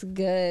just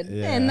good.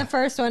 Yeah. And the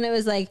first one, it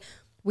was like,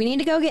 we need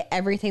to go get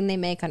everything they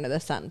make under the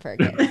sun for a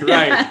kid.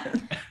 Right.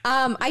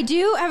 I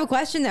do have a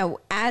question though,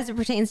 as it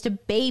pertains to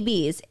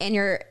babies and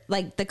your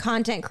like the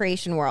content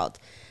creation world,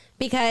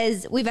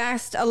 because we've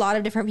asked a lot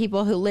of different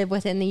people who live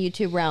within the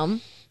YouTube realm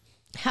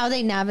how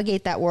they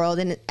navigate that world,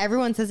 and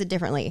everyone says it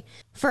differently.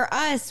 For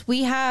us,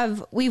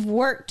 we've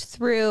worked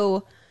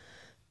through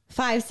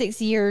 5-6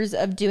 years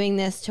of doing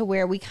this to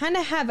where we kind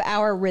of have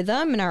our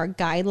rhythm and our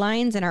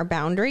guidelines and our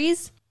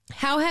boundaries.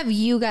 How have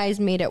you guys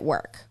made it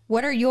work?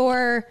 What are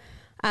your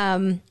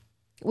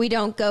we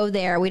don't go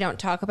there, we don't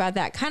talk about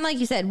that, kind of like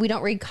you said, we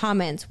don't read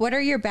comments. What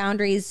are your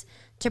boundaries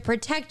to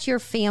protect your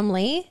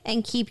family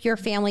and keep your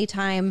family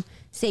time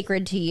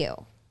sacred to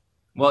you?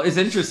 Well, it's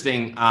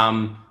interesting.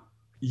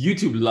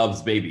 YouTube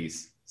loves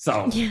babies,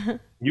 so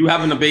you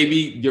having a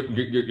baby,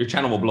 your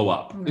channel will blow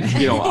up.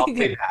 You know, I'll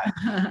say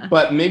that.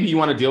 But maybe you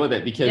want to deal with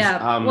it because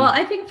well,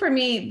 I think for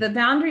me, the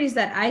boundaries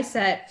that I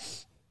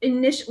set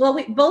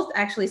we both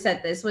actually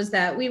set this, was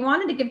that we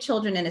wanted to give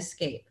children an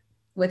escape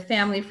with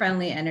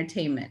family-friendly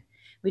entertainment.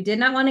 We did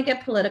not want to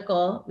get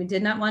political. We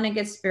did not want to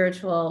get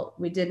spiritual.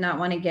 We did not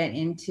want to get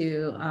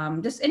into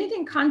just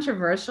anything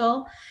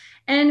controversial.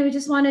 And we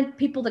just wanted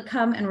people to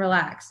come and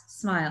relax,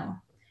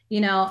 smile. You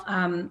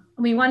know,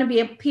 we want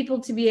people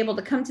to be able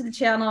to come to the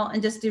channel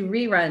and just do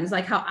reruns,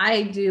 like how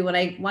I do when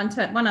I want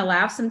to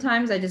laugh.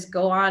 Sometimes I just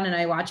go on and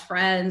I watch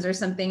Friends or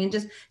something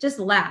and just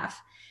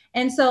laugh.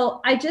 And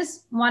so I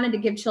just wanted to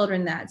give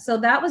children that. So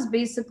that was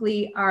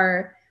basically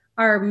our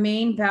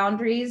main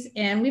boundaries.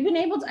 And we've been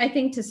able to, I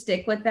think, to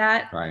stick with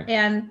that. Right.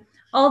 And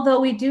although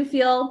we do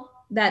feel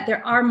that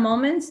there are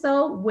moments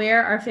though,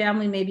 where our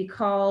family may be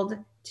called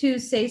to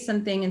say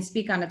something and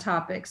speak on a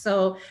topic.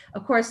 So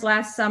of course,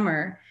 last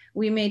summer,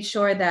 we made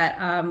sure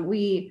that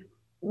we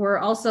were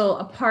also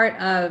a part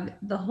of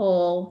the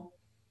whole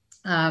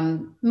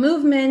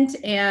movement.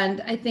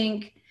 And I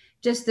think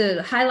just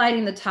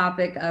highlighting the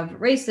topic of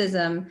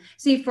racism.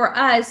 See, for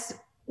us,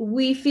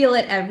 we feel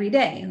it every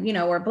day. You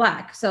know, we're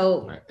Black.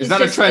 So it's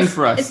not a trend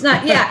for us. It's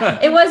not,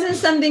 it wasn't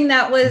something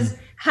that was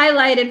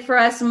highlighted for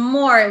us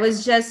more. It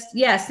was just,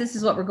 yes, this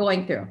is what we're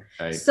going through.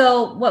 Right.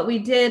 So what we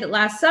did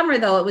last summer,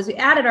 though, we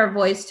added our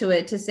voice to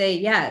it to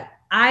say,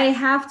 I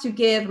have to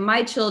give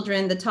my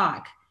children the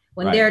talk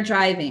when they're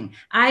driving.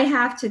 I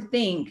have to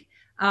think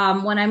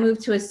when I move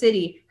to a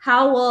city,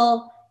 how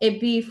will it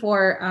be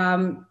for,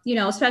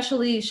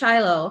 especially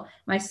Shiloh,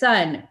 my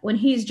son, when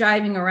he's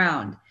driving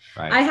around.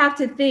 Right. I have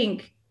to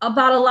think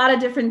about a lot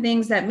of different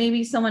things that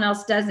maybe someone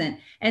else doesn't.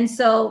 And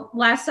so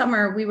last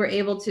summer, we were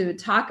able to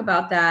talk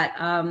about that,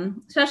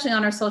 especially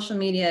on our social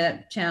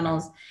media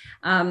channels.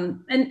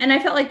 And I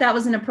felt like that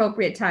was an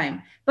appropriate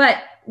time.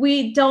 But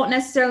we don't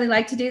necessarily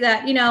like to do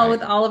that,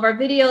 with all of our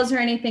videos or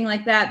anything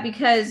like that,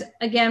 because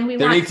again,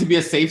 there needs to be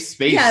a safe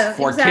space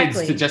for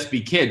kids to just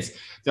be kids.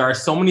 There are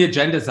so many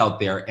agendas out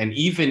there. And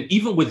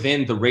even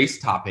within the race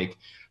topic,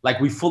 like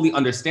we fully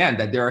understand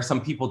that there are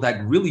some people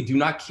that really do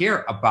not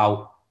care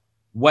about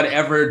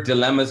whatever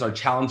dilemmas or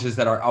challenges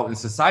that are out in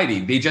society.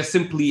 They just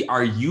simply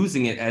are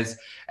using it as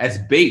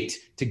bait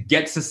to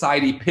get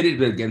society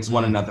pitted against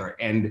one another.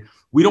 And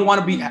we don't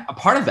want to be a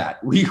part of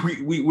that.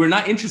 We're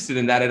not interested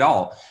in that at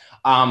all.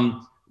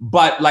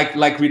 But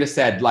like Rita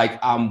said,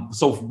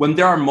 so when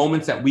there are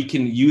moments that we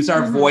can use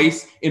our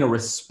voice in a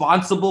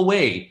responsible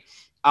way,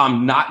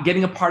 not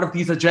getting a part of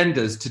these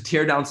agendas to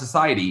tear down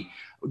society,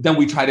 then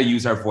we try to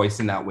use our voice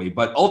in that way.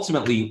 But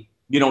ultimately,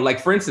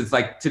 for instance,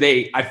 like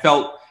today, I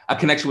felt a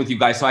connection with you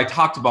guys. So I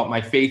talked about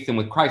my faith and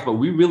with Christ, but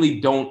we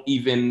really don't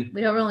really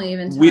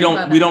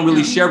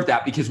share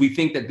that, because we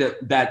think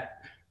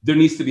that there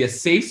needs to be a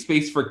safe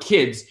space for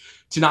kids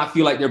to not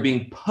feel like they're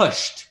being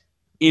pushed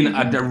in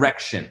a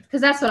direction.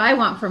 Because that's what I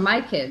want for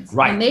my kids.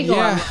 Right. When they go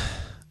on.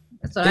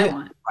 That's what I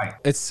want. Right.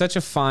 It's such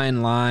a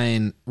fine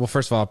line. Well,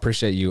 first of all, I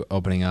appreciate you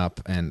opening up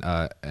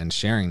and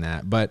sharing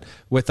that. But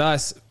with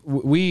us,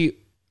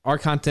 our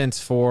content's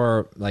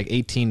for like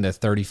 18 to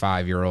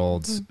 35 year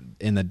olds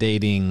in the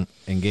dating,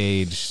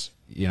 engaged,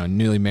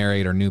 newly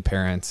married or new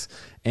parents.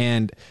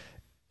 And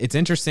it's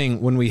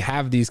interesting when we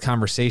have these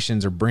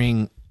conversations or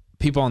bring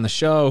people on the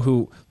show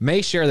who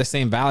may share the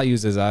same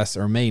values as us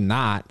or may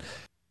not.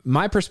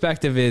 My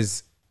perspective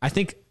is, I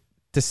think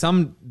to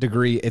some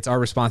degree, it's our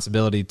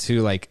responsibility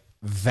to like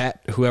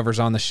vet whoever's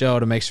on the show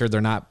to make sure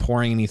they're not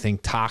pouring anything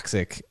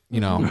toxic,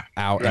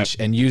 out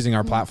and using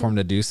our platform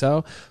to do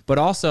so. But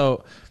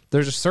also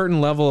there's a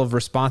certain level of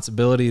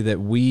responsibility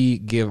that we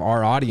give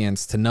our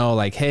audience to know,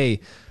 like, hey,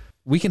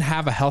 we can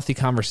have a healthy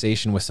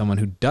conversation with someone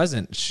who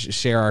doesn't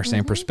share our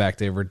same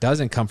perspective or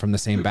doesn't come from the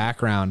same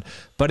background,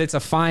 but it's a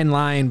fine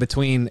line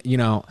between,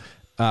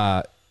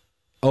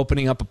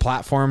 opening up a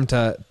platform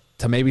to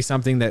maybe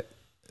something that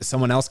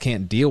someone else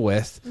can't deal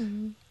with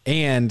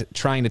and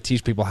trying to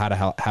teach people how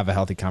to have a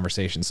healthy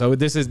conversation. So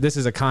this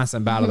is a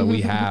constant battle that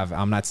we have.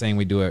 I'm not saying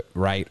we do it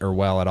right or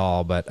well at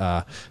all, but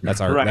that's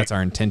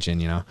our intention,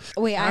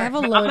 Wait, I have a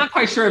load. I'm not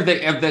quite sure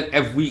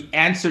if we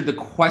answered the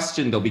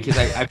question though, because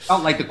I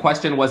felt like the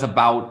question was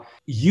about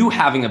you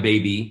having a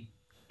baby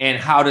and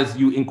how does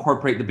you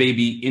incorporate the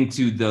baby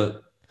into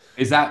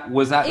was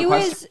that the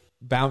question?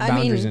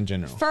 Boundaries in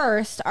general.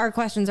 First, our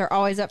questions are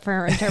always up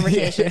for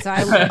interpretation. So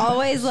I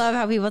always love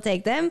how people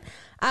take them.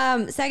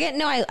 Second,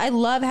 no, I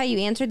love how you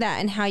answered that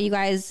and how you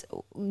guys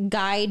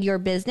guide your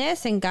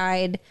business and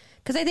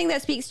because I think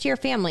that speaks to your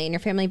family and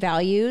your family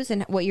values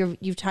and what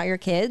you've taught your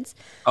kids.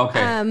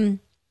 Okay.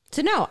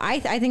 So no, I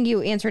think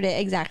you answered it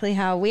exactly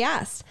how we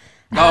asked.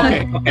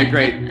 Okay,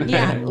 great.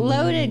 Yeah,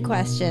 loaded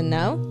question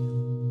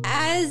though.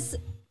 As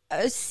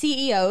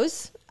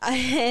CEOs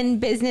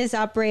and business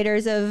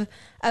operators of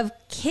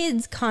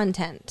kids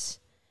content,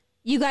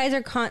 you guys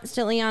are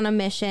constantly on a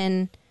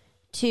mission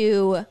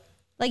to,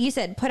 like you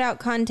said, put out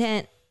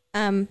content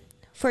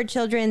for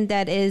children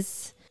that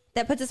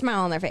puts a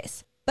smile on their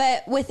face.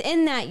 But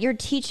within that, you're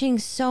teaching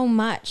so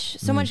much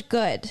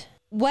good.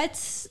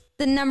 What's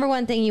the number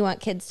one thing you want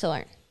kids to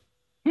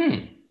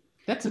learn?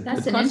 That's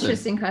an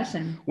interesting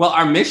question. Well,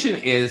 our mission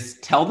is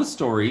tell the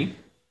story,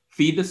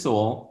 feed the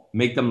soul,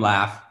 make them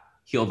laugh,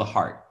 heal the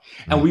heart.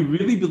 And we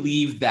really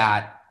believe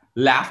that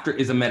laughter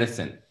is a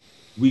medicine.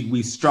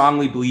 We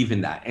strongly believe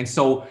in that. And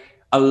so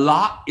a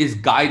lot is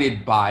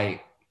guided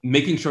by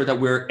making sure that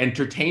we're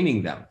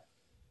entertaining them,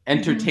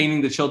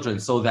 entertaining the children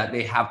so that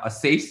they have a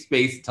safe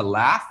space to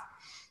laugh,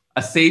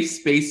 a safe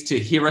space to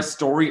hear a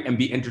story and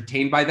be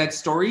entertained by that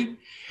story.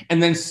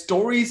 And then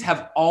stories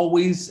have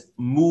always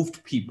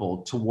moved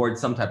people towards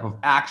some type of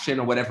action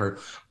or whatever,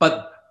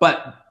 but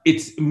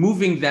it's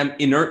moving them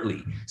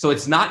inertly. So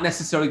it's not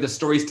necessarily the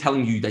stories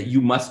telling you that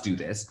you must do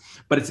this,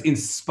 but it's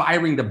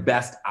inspiring the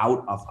best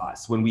out of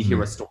us when we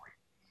hear a story.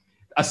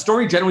 A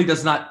story generally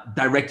does not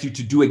direct you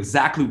to do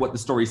exactly what the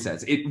story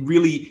says. It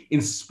really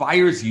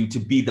inspires you to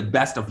be the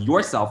best of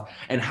yourself,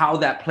 and how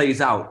that plays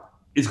out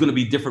is going to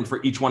be different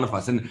for each one of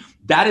us. And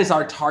that is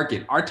our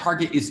target. Our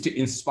target is to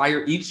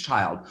inspire each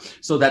child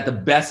so that the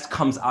best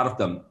comes out of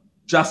them,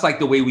 just like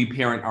the way we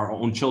parent our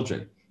own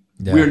children.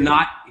 Yeah.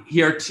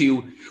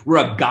 We're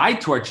a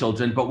guide to our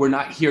children, but we're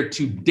not here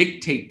to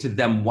dictate to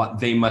them what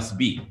they must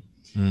be.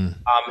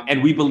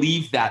 And we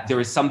believe that there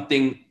is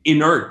something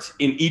inert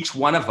in each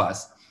one of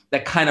us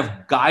that kind of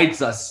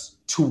guides us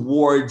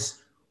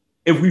towards,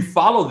 if we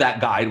follow that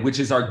guide, which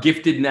is our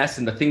giftedness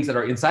and the things that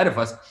are inside of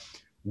us,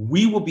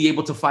 we will be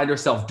able to find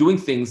ourselves doing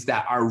things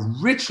that are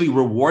richly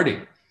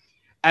rewarding.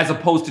 As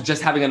opposed to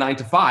just having a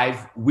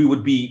 9-to-5, we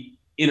would be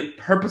in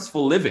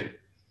purposeful living.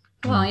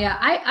 Well, yeah,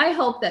 I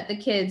hope that the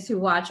kids who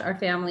watch our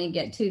family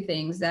get two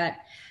things: that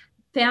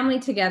family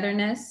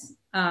togetherness.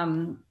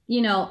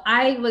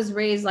 I was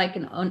raised like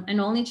an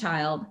only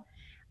child.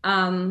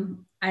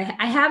 I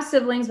have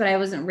siblings, but I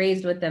wasn't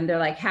raised with them. They're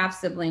like half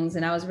siblings,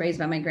 and I was raised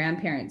by my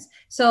grandparents.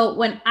 So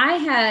when I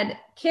had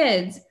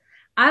kids,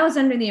 I was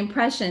under the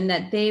impression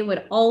that they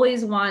would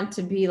always want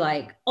to be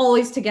like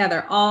always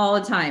together all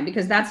the time,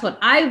 because that's what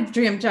I've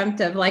dreamt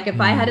of. Like if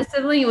I had a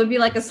sibling, it would be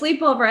like a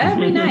sleepover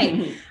every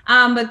night.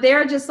 But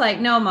they're just like,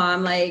 no,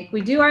 mom, like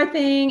we do our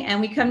thing and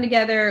we come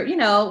together,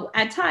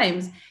 at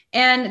times.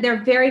 And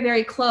they're very,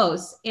 very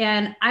close.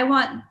 And I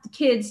want the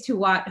kids who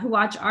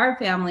watch our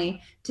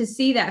family to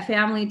see that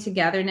family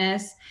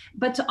togetherness,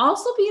 but to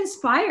also be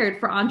inspired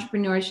for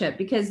entrepreneurship,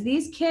 because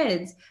these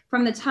kids,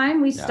 from the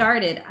time we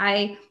started,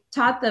 I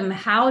taught them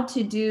how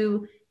to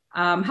do,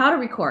 how to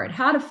record,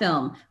 how to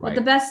film, with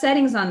the best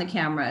settings on the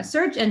camera,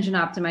 search engine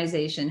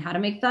optimization, how to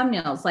make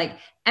thumbnails, like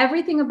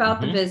everything about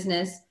the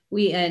business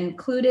we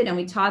included, and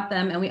we taught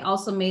them, and we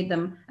also made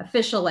them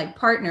official like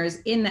partners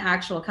in the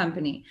actual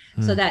company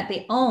so that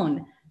they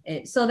own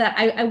it. So that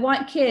I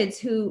want kids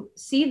who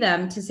see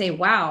them to say,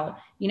 wow,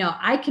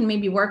 I can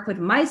maybe work with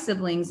my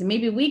siblings and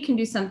maybe we can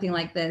do something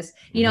like this,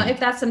 if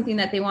that's something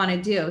that they want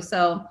to do.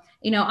 So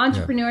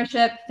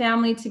entrepreneurship,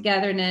 family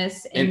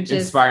togetherness, and just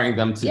inspiring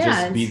them to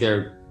just be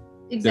their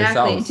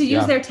Exactly. To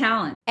use their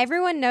talent.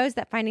 Everyone knows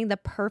that finding the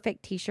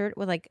perfect t-shirt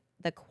with like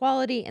the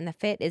quality and the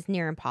fit is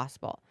near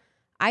impossible.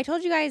 I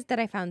told you guys that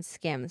I found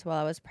Skims while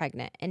I was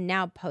pregnant, and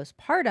now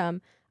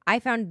postpartum, I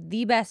found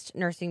the best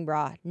nursing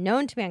bra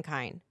known to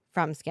mankind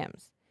from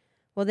Skims.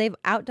 Well, they've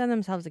outdone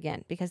themselves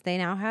again because they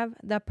now have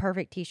the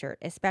perfect t-shirt,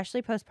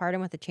 especially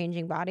postpartum with a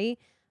changing body.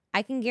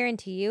 I can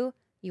guarantee you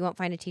won't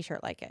find a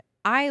t-shirt like it.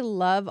 I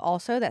love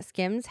also that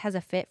Skims has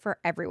a fit for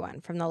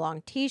everyone, from the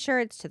long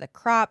t-shirts to the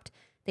cropped.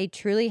 They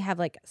truly have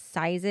like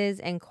sizes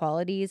and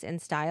qualities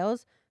and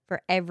styles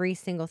for every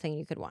single thing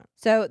you could want.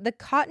 So the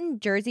cotton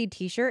jersey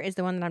t-shirt is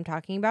the one that I'm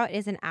talking about. It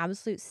is an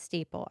absolute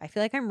staple. I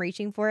feel like I'm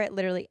reaching for it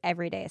literally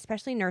every day,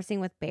 especially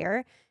nursing with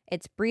Bear.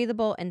 It's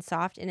breathable and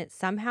soft, and it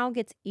somehow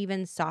gets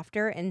even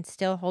softer and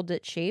still holds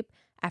its shape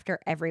after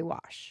every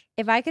wash.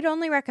 If I could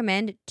only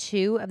recommend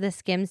 2 of the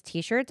Skims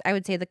t-shirts, I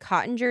would say the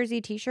cotton jersey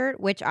t-shirt,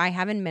 which I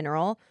have in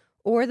mineral,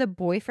 or the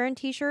boyfriend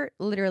t-shirt,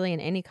 literally in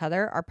any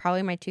color, are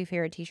probably my 2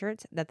 favorite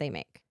t-shirts that they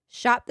make.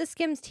 Shop the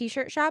Skims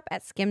t-shirt shop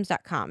at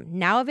skims.com.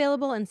 Now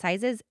available in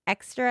sizes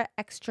extra,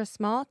 extra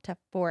small to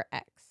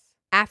 4X.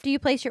 After you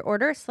place your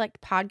order,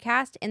 select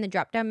podcast in the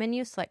drop-down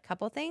menu, select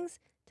couple things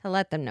to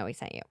let them know we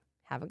sent you.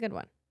 Have a good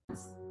one.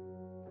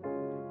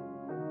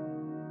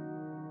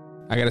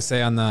 I gotta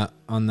say, on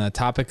the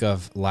topic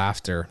of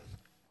laughter,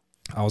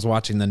 I was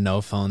watching the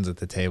no phones at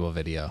the table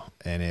video,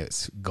 and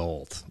it's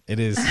gold. It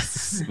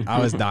is. I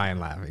was dying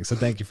laughing. So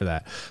thank you for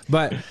that.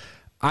 But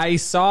I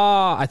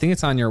think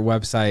it's on your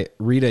website,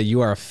 Rita,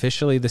 you are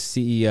officially the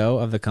CEO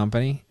of the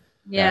company.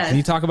 Yes. Can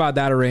you talk about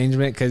that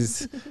arrangement?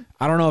 Because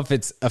I don't know if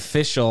it's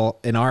official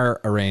in our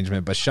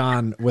arrangement, but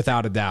Sean,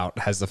 without a doubt,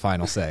 has the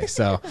final say.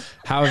 So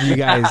how have you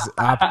guys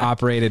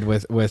operated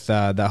with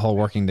that whole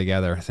working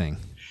together thing?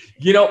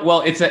 You know,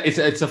 well, it's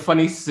a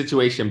funny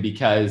situation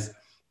because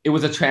it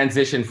was a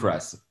transition for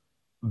us.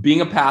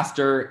 Being a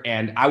pastor,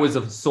 and I was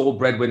a sole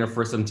breadwinner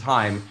for some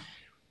time,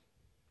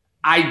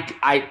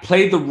 I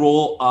played the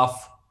role of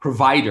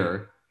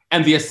provider,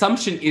 and the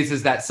assumption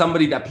is that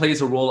somebody that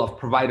plays a role of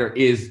provider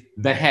is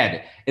the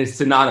head. It's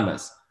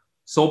synonymous.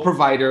 Sole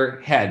provider,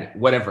 head,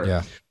 whatever.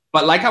 Yeah.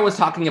 But like I was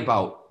talking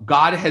about,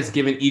 God has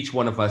given each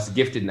one of us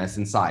giftedness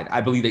inside. I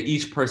believe that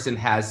each person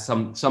has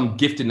some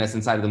giftedness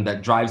inside of them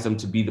that drives them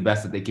to be the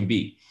best that they can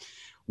be.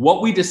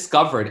 What we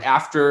discovered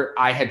after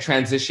I had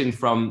transitioned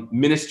from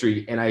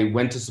ministry and I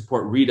went to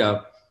support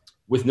Rita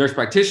with nurse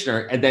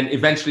practitioner, and then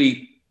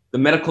eventually the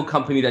medical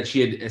company that she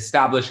had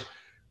established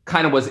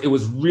it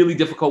was really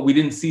difficult. We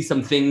didn't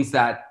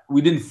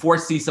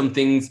foresee some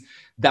things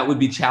that would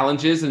be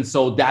challenges. And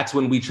so that's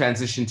when we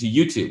transitioned to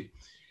YouTube.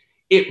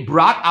 It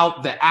brought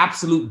out the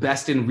absolute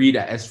best in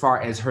Rita as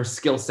far as her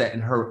skill set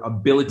and her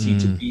ability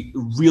to be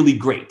really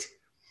great.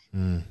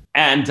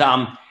 And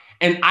I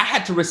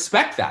had to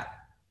respect that.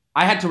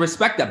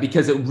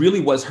 Because it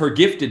really was her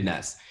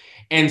giftedness.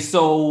 And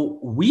so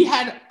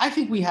I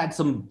think we had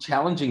some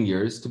challenging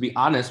years, to be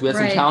honest. We had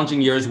some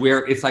challenging years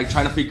where it's like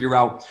trying to figure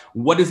out,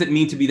 what does it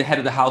mean to be the head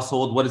of the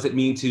household? What does it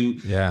mean to,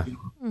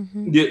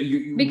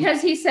 because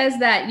he says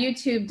that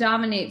YouTube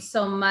dominates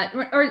so much,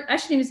 or I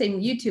shouldn't even say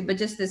YouTube, but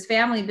just this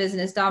family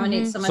business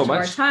dominates so much of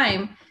our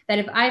time, that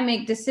if I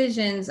make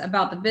decisions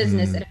about the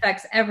business, it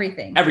affects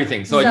everything.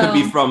 So it could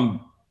be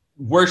from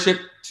worship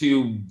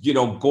to,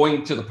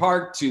 going to the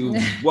park to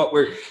what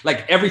we're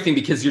like, everything,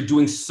 because you're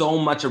doing so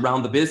much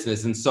around the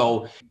business. And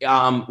so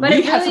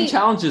we had some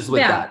challenges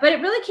with that. But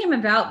it really came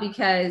about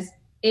because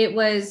it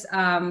was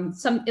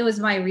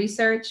my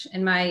research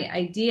and my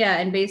idea.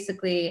 And I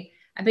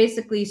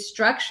basically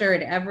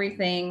structured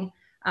everything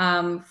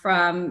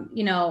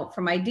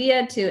from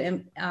idea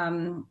to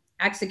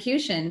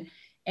execution.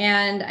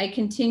 And I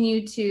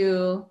continue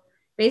to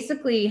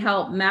basically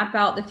help map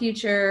out the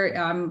future,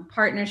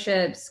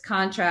 partnerships,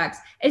 contracts.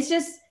 It's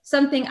just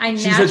something I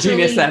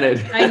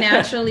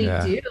naturally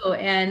do.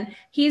 And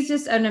he's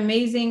just an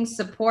amazing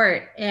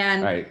support.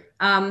 And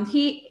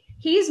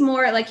he's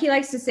more like, he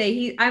likes to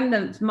say, I'm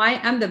the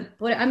mind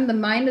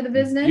of the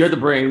business. You're the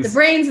brains. The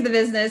brains of the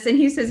business. And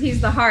he says he's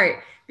the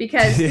heart,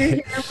 because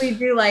we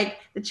do like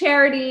the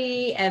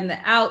charity and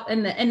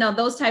all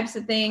those types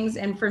of things.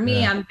 And for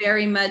me, I'm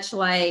very much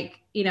like,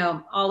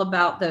 all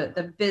about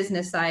the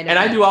business side. And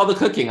I do all the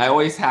cooking. I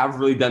always have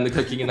really done the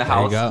cooking in the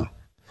house, and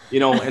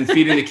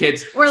feeding the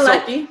kids. We're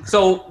lucky.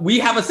 So we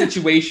have a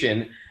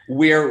situation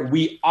where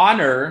we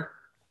honor,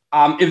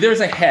 if there's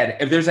a head,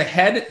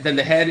 then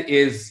the head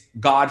is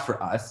God for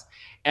us.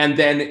 And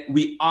then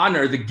we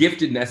honor the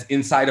giftedness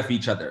inside of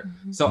each other.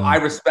 So I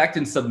respect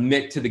and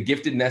submit to the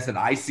giftedness that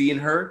I see in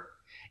her,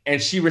 and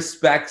she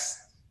respects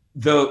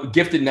the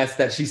giftedness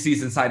that she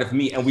sees inside of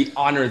me, and we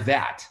honor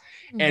that.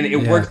 And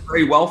it works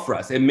very well for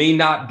us. It may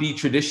not be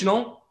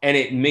traditional, and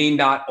it may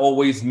not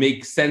always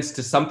make sense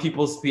to some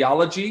people's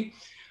theology,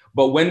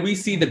 but when we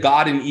see the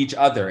God in each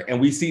other and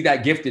we see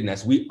that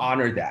giftedness, we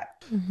honor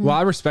that. Well,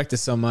 I respect it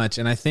so much.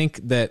 And I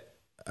think that,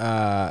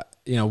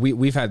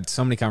 we've had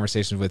so many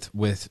conversations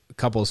with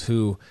couples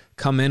who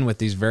come in with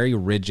these very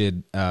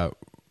rigid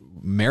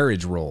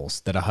marriage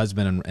roles that a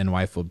husband and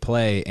wife would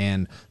play,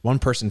 and one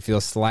person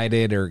feels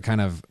slighted or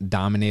kind of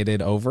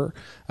dominated over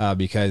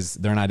because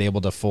they're not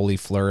able to fully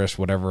flourish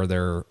whatever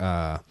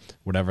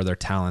their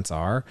talents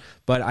are.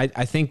 But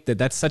I think that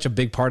that's such a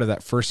big part of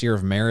that first year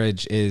of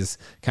marriage, is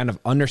kind of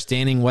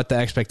understanding what the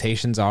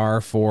expectations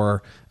are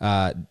for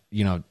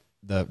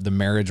the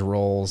marriage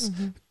roles,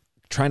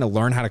 trying to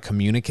learn how to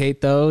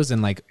communicate those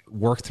and like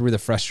work through the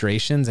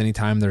frustrations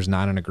anytime there's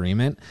not an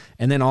agreement.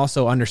 And then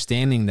also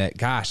understanding that,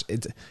 gosh,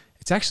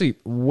 it's actually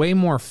way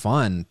more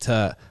fun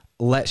to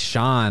let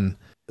Sean,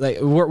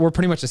 like we're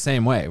pretty much the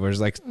same way. Whereas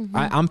like,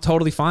 I'm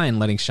totally fine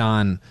letting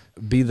Sean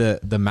be the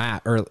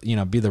mat, or,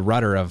 be the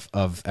rudder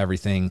of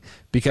everything,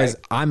 because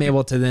I'm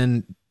able to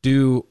then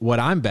do what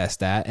I'm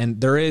best at. And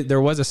there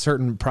was a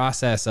certain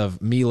process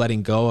of me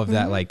letting go of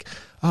that, like,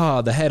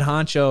 oh, the head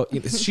honcho,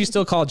 she's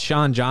still called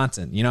Sean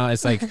Johnson.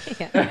 It's like,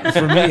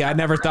 for me, I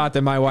never thought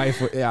that my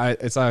wife,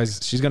 it's always,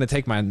 she's going to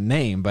take my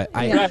name, but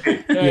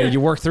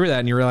you work through that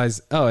and you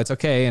realize, oh, it's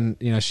okay. And,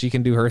 she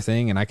can do her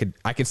thing, and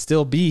I could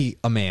still be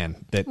a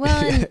man that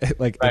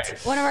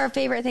one of our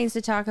favorite things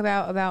to talk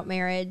about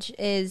marriage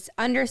is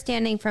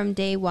understanding from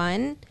day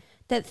one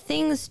that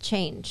things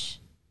change,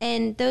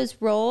 and those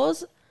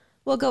roles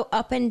will go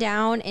up and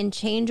down and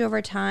change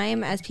over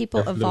time as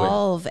people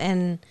evolve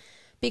and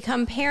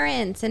become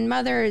parents and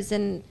mothers,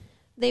 and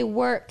they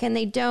work and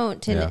they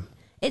don't. And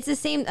it's the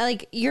same,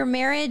 like your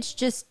marriage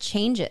just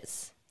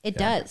changes. It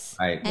does.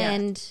 Right.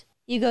 And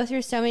you go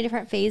through so many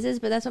different phases,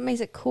 but that's what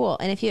makes it cool.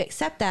 And if you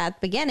accept that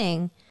at the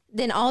beginning,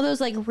 then all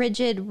those like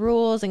rigid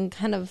rules and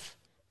kind of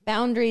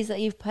boundaries that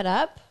you've put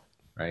up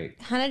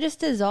kind of just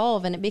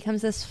dissolve, and it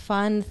becomes this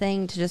fun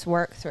thing to just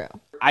work through.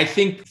 I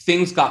think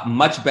things got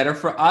much better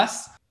for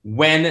us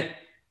when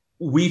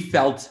we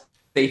felt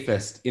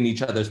safest in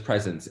each other's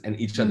presence and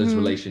each other's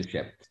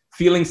relationship,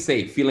 feeling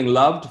safe, feeling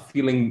loved,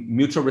 feeling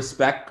mutual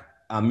respect,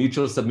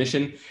 mutual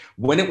submission.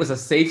 When it was a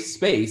safe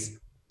space,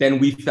 then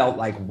we felt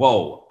like,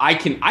 whoa, I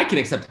can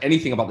accept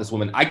anything about this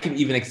woman. I can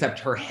even accept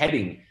her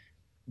heading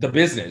the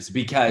business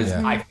because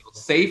I feel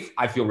safe,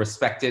 I feel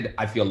respected,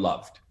 I feel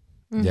loved.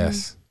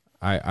 Yes,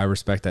 I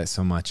respect that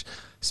so much.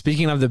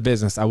 Speaking of the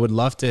business, I would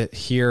love to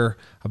hear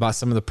about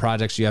some of the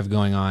projects you have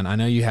going on. I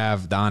know you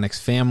have the Onyx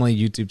Family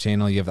YouTube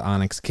channel, you have the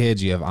Onyx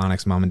Kids, you have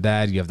Onyx Mom and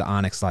Dad, you have the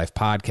Onyx Life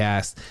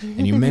podcast,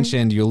 and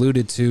you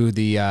alluded to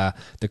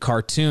the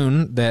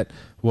cartoon that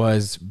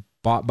was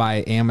bought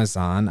by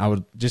Amazon. I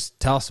would just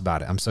tell us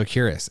about it. I'm so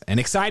curious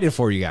and excited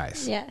for you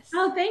guys. Yes.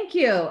 Oh, thank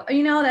you.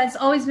 That's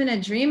always been a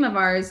dream of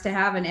ours, to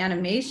have an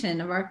animation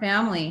of our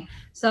family.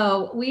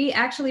 So we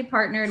actually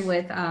partnered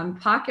with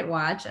Pocket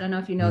Watch. I don't know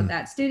if you know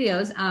that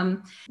studios.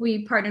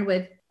 We partnered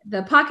with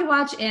the Pocket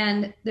Watch,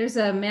 and there's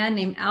a man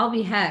named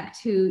Albie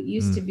Hecht who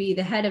used to be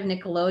the head of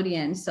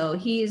Nickelodeon. So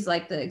he's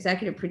like the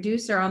executive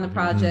producer on the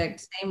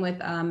project. Same with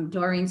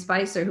Doreen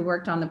Spicer, who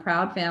worked on the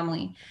Proud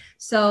Family.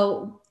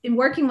 So in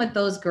working with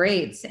those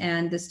greats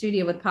and the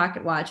studio with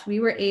Pocket Watch, we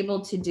were able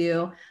to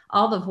do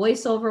all the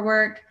voiceover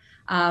work.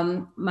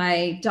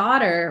 My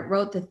daughter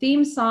wrote the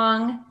theme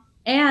song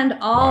and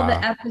all the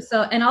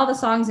episode and all the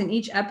songs in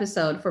each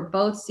episode for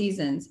both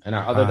seasons. And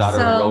our other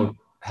daughter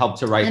helped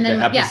to write the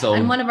episode.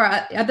 And one of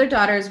our other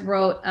daughters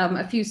wrote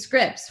a few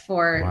scripts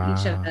for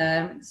each of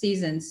the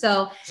seasons.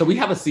 So we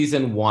have a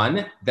season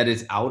 1 that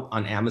is out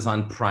on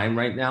Amazon Prime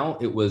right now.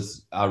 It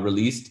was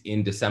released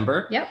in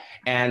December. Yep.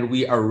 And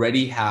we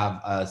already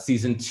have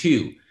season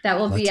 2 that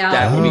will be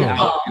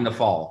out in the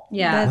fall.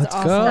 Yeah, that's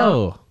awesome.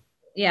 Go.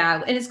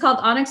 Yeah, and it's called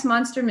Onyx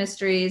Monster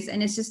Mysteries,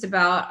 and it's just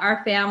about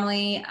our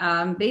family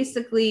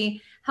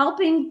basically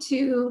helping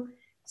to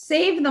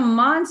save the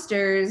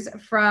monsters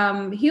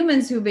from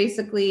humans who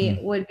basically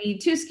would be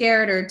too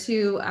scared or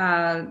too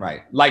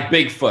like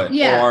Bigfoot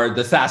or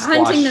the Sasquatch,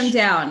 hunting them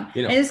down.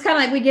 And it's kind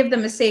of like we give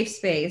them a safe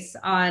space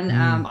on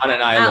an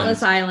island,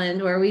 Atlas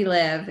Island, where we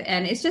live,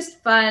 and it's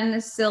just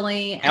fun,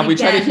 silly, and we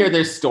try to hear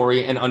their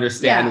story and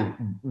understand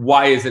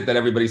why is it that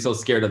everybody's so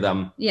scared of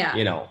them.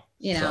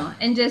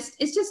 And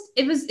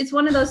it's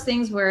one of those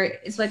things where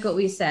it's like what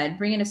we said,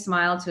 bringing a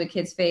smile to a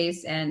kid's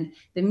face, and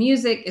the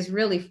music is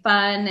really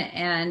fun,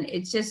 and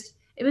it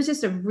was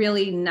just a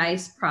really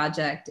nice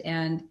project,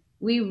 and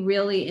we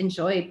really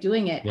enjoyed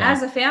doing it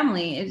as a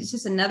family. It's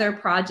just another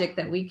project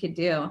that we could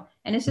do,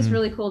 and it's just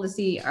really cool to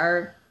see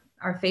our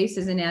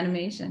faces in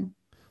animation.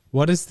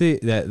 What is the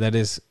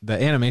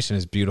animation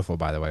is beautiful,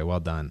 by the way. Well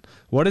done.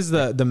 What is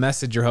the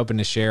message you're hoping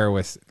to share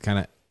with kind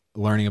of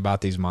learning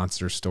about these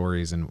monster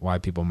stories and why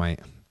people might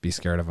be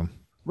scared of them?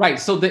 Right.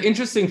 So the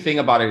interesting thing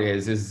about it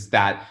is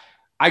that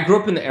I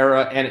grew up in the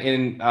era and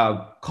in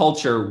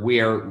culture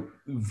where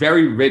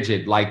very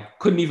rigid, like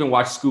couldn't even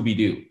watch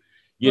Scooby-Doo,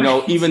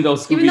 even though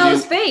Scooby-Doo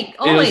was fake.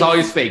 It was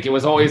always fake. It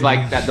was always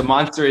like that. The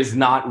monster is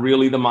not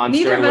really the monster.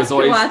 Neither of us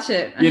could watch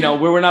it.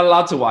 We were not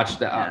allowed to watch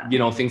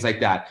things like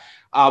that.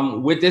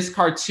 With this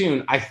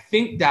cartoon, I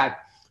think that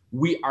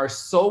we are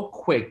so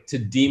quick to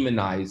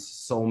demonize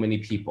so many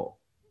people.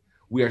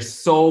 We are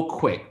so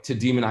quick to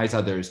demonize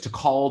others, to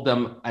call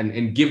them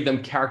and give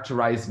them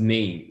characterized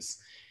names.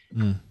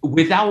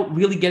 without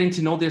really getting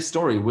to know their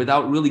story,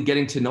 without really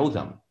getting to know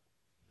them.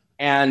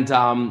 And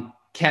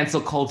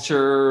cancel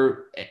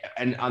culture,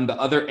 and on the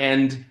other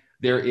end,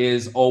 there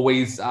is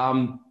always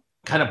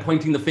kind of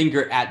pointing the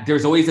finger at,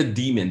 there's always a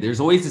demon. There's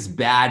always this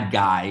bad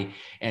guy,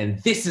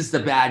 and this is the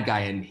bad guy,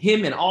 and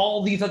him and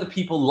all these other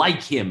people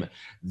like him.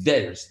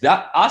 There's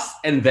that us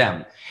and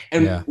them.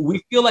 And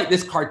we feel like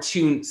this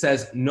cartoon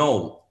says,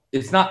 no,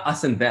 it's not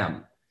us and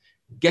them.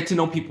 Get to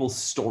know people's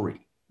story.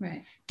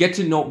 Right. Get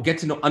to know,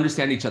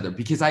 understand each other.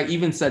 Because I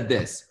even said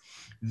this,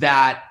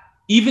 that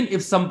even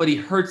if somebody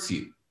hurts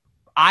you,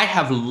 I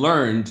have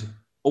learned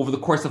over the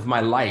course of my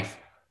life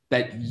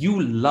that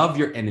you love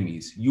your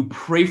enemies. You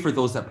pray for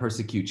those that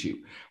persecute you.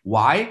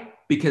 Why?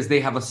 Because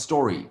they have a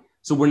story.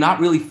 So we're not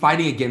really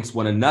fighting against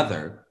one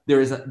another.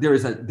 There is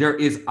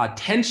a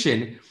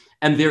tension,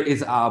 and there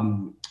is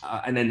an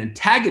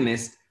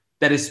antagonist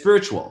that is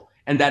spiritual,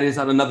 and that is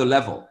on another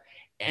level.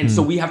 And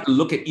so we have to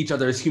look at each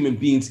other as human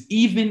beings,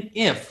 even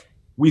if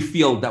we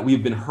feel that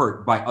we've been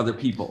hurt by other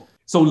people.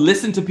 So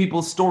listen to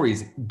people's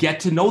stories, get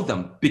to know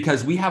them,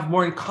 because we have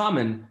more in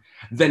common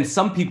than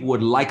some people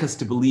would like us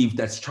to believe,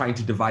 that's trying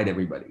to divide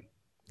everybody.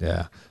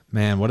 Yeah,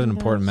 man, what an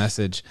important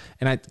message.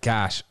 And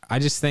I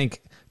just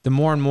think the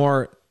more and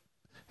more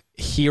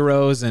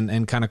heroes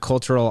and kind of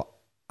cultural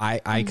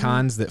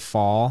icons that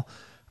fall,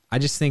 I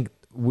just think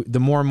the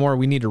more and more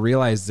we need to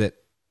realize that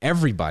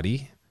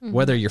everybody,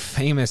 whether you're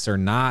famous or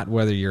not,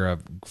 whether you're a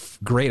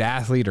great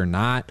athlete or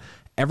not,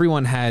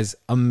 everyone has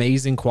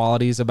amazing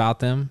qualities about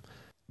them,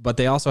 but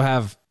they also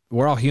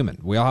we're all human.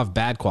 We all have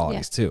bad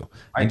qualities too.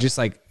 Right. And just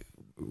like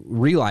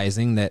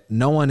realizing that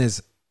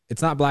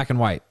it's not black and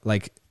white.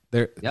 Like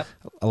a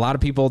lot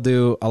of people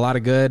do a lot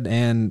of good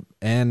and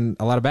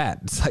a lot of bad.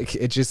 It's like,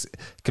 it's just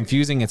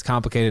confusing. It's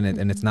complicated,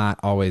 and it's not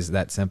always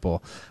that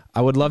simple.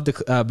 I would love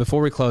to,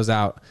 before we close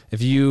out,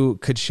 if you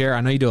could share,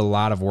 I know you do a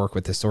lot of work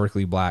with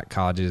historically black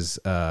colleges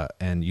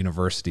and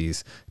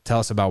universities. Tell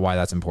us about why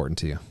that's important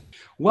to you.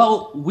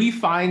 Well, we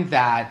find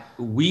that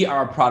we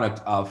are a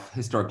product of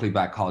historically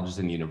black colleges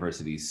and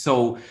universities.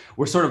 So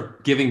we're sort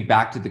of giving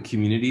back to the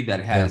community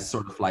that has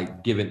sort of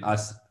like given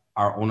us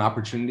our own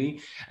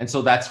opportunity. And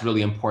so that's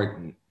really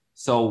important.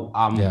 So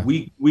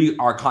we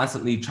are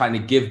constantly trying to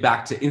give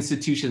back to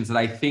institutions that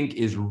I think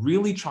is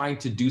really trying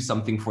to do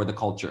something for the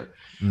culture.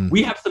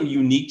 We have some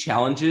unique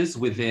challenges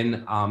within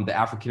the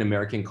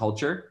African-American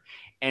culture.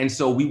 And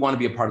so we want to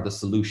be a part of the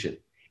solution.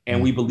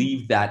 And we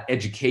believe that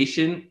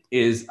education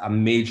is a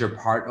major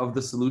part of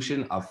the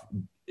solution of,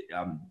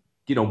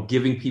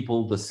 giving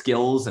people the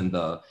skills and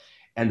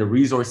the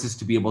resources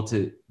to be able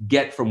to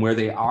get from where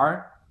they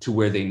are to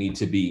where they need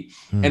to be.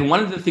 And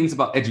one of the things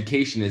about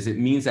education is it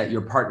means that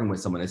you're partnering with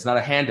someone. It's not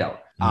a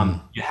handout.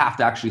 You have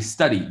to actually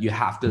study. You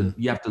have to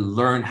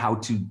learn how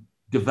to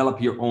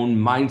develop your own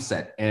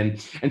mindset.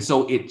 And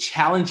so it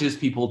challenges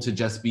people to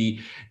just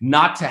be,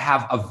 not to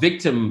have a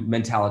victim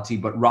mentality,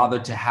 but rather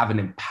to have an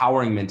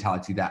empowering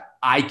mentality that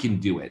I can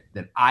do it,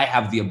 that I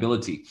have the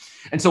ability.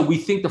 And so we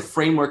think the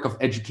framework of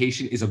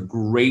education is a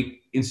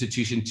great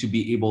institution to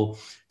be able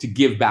to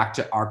give back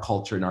to our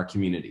culture and our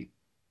community.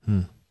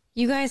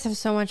 You guys have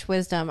so much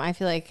wisdom. I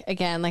feel like,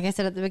 again, like I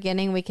said at the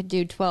beginning, we could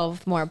do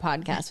 12 more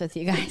podcasts with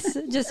you guys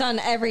just on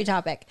every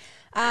topic.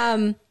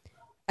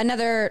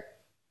 Another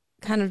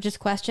kind of just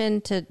question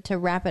to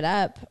wrap it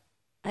up,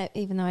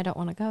 even though I don't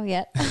want to go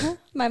yet.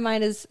 My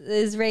mind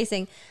is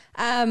racing.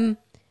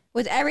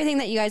 With everything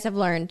that you guys have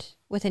learned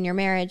within your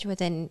marriage,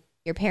 within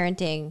your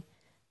parenting,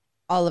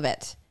 all of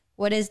it,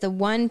 what is the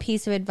one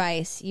piece of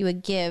advice you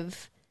would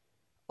give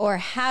or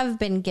have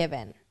been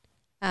given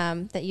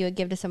that you would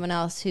give to someone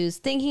else who's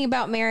thinking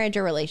about marriage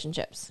or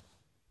relationships?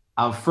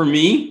 For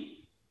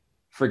me,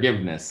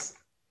 forgiveness.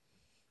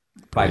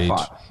 By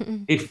far.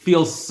 It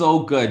feels so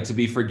good to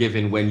be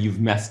forgiven when you've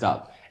messed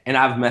up. And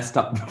I've messed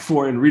up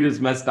before, and Rita's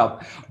messed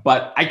up,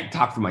 but I can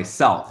talk for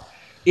myself.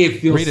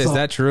 It feels Rita, is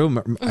that true?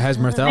 Has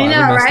Mirthell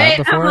ever messed right?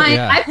 up before? I'm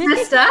like, I've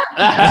messed up.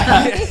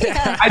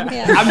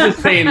 I'm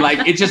just saying,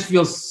 like, it just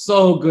feels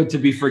so good to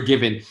be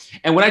forgiven.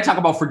 And when I talk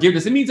about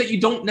forgiveness, it means that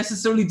you don't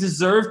necessarily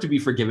deserve to be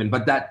forgiven,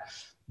 but that,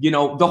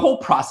 the whole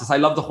process, I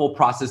love the whole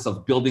process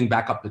of building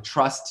back up the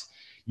trust,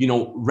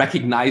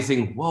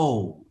 recognizing,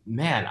 whoa,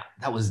 man,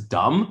 that was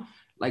dumb.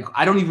 Like,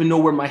 I don't even know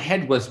where my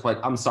head was, but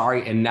I'm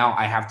sorry. And now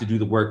I have to do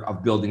the work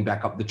of building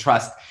back up the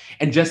trust,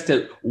 and just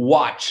to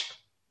watch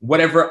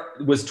whatever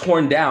was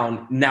torn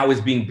down now is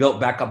being built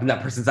back up, and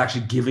that person's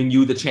actually giving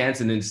you the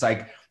chance. And it's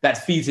like,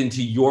 that feeds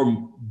into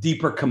your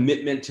deeper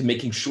commitment to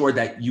making sure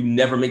that you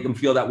never make them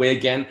feel that way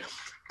again.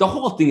 The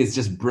whole thing is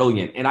just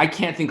brilliant. And I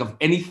can't think of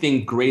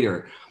anything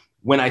greater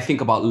when I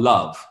think about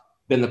love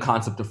than the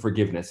concept of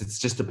forgiveness. It's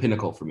just a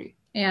pinnacle for me.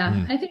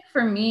 Yeah, I think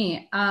for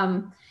me,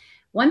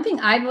 one thing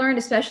I've learned,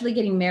 especially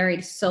getting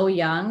married so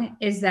young,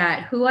 is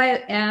that who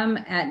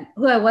I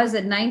was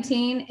at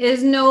 19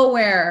 is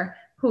nowhere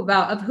who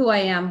I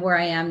am where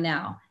I am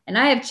now. And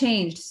I have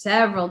changed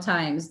several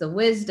times. The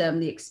wisdom,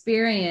 the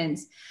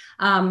experience,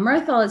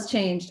 Mirthell has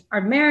changed.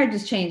 Our marriage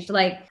has changed.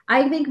 Like,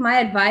 I think my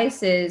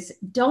advice is,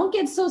 don't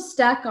get so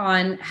stuck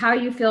on how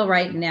you feel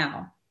right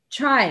now.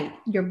 try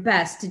your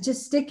best to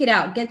just stick it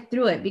out, get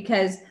through it,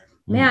 because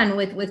man,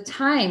 with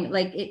time,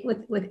 like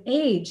with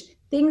age,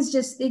 things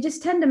they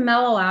just tend to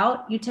mellow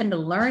out. You tend to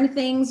learn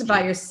things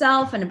about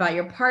yourself and about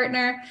your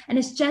partner, and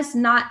it's just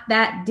not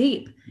that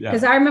deep.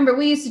 Because I remember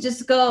we used to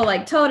just go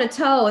like toe to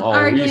toe with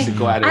arguing. We used to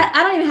go at it.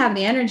 I don't even have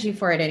the energy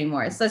for it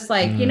anymore. It's just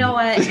like, you know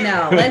what?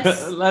 No,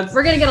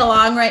 we're gonna get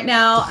along right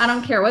now. I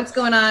don't care what's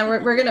going on.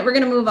 We're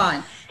gonna move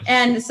on.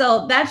 And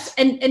so that's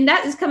and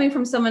that is coming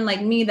from someone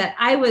like me, that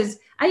I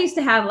used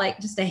to have like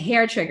just a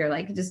hair trigger,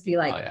 like just be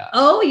like,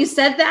 oh, you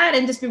said that,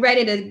 and just be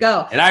ready to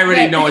go. And I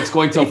already know it's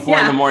going till 4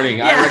 in the morning.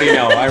 Yeah. I already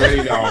know.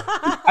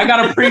 I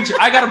gotta preach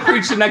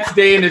the next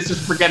day, and it's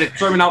just forget it.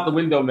 Sermon out the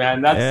window,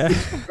 man. That's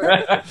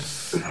great.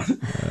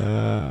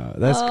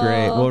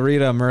 Well,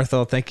 Rita,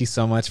 Mirthell, thank you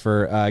so much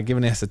for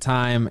giving us the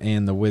time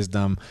and the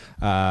wisdom.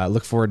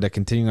 Look forward to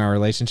continuing our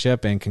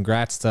relationship, and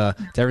congrats to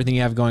everything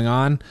you have going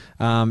on.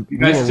 You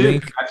guys too.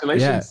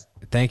 Congratulations.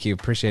 Yeah, thank you.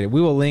 Appreciate it.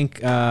 We will link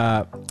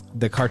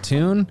the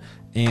cartoon,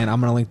 and I'm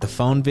going to link the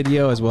phone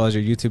video as well as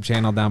your YouTube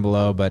channel down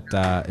below. But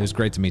it was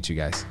great to meet you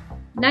guys.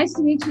 Nice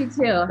to meet you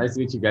too. Nice to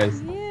meet you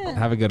guys. Yeah.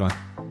 Have a good one.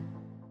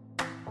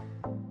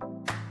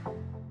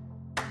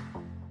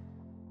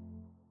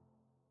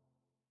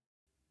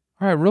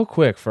 All right, real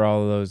quick for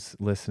all of those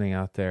listening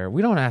out there,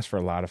 we don't ask for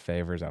a lot of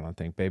favors, I don't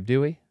think, babe, do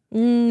we?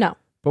 No.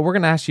 But we're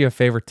going to ask you a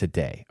favor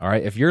today, all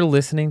right? If you're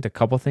listening to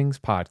Couple Things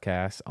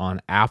Podcast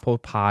on Apple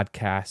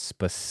Podcasts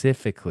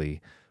specifically,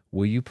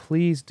 will you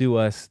please do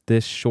us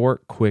this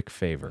short, quick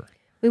favor?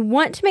 We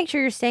want to make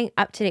sure you're staying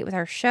up to date with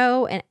our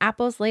show, and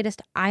Apple's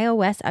latest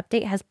iOS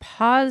update has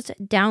paused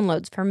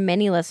downloads for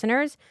many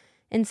listeners,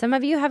 and some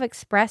of you have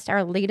expressed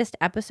our latest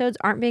episodes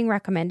aren't being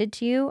recommended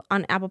to you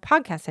on Apple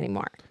Podcasts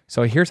anymore.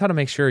 So here's how to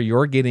make sure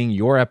you're getting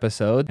your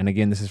episode. And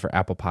again, this is for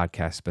Apple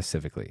Podcasts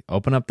specifically.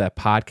 Open up that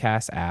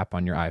podcast app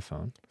on your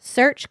iPhone.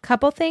 Search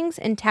Couple Things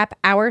and tap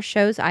our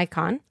show's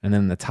icon. And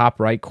then in the top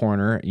right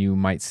corner, you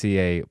might see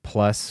a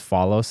plus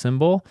follow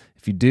symbol.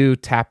 If you do,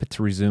 tap it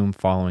to resume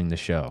following the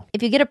show.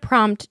 If you get a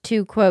prompt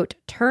to, quote,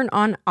 turn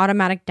on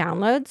automatic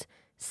downloads,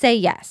 say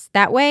yes.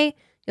 That way,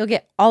 you'll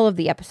get all of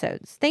the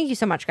episodes. Thank you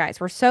so much, guys.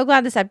 We're so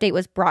glad this update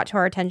was brought to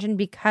our attention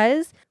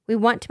because we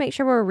want to make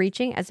sure we're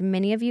reaching as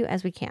many of you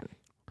as we can.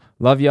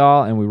 Love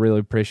y'all, and we really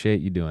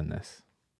appreciate you doing this.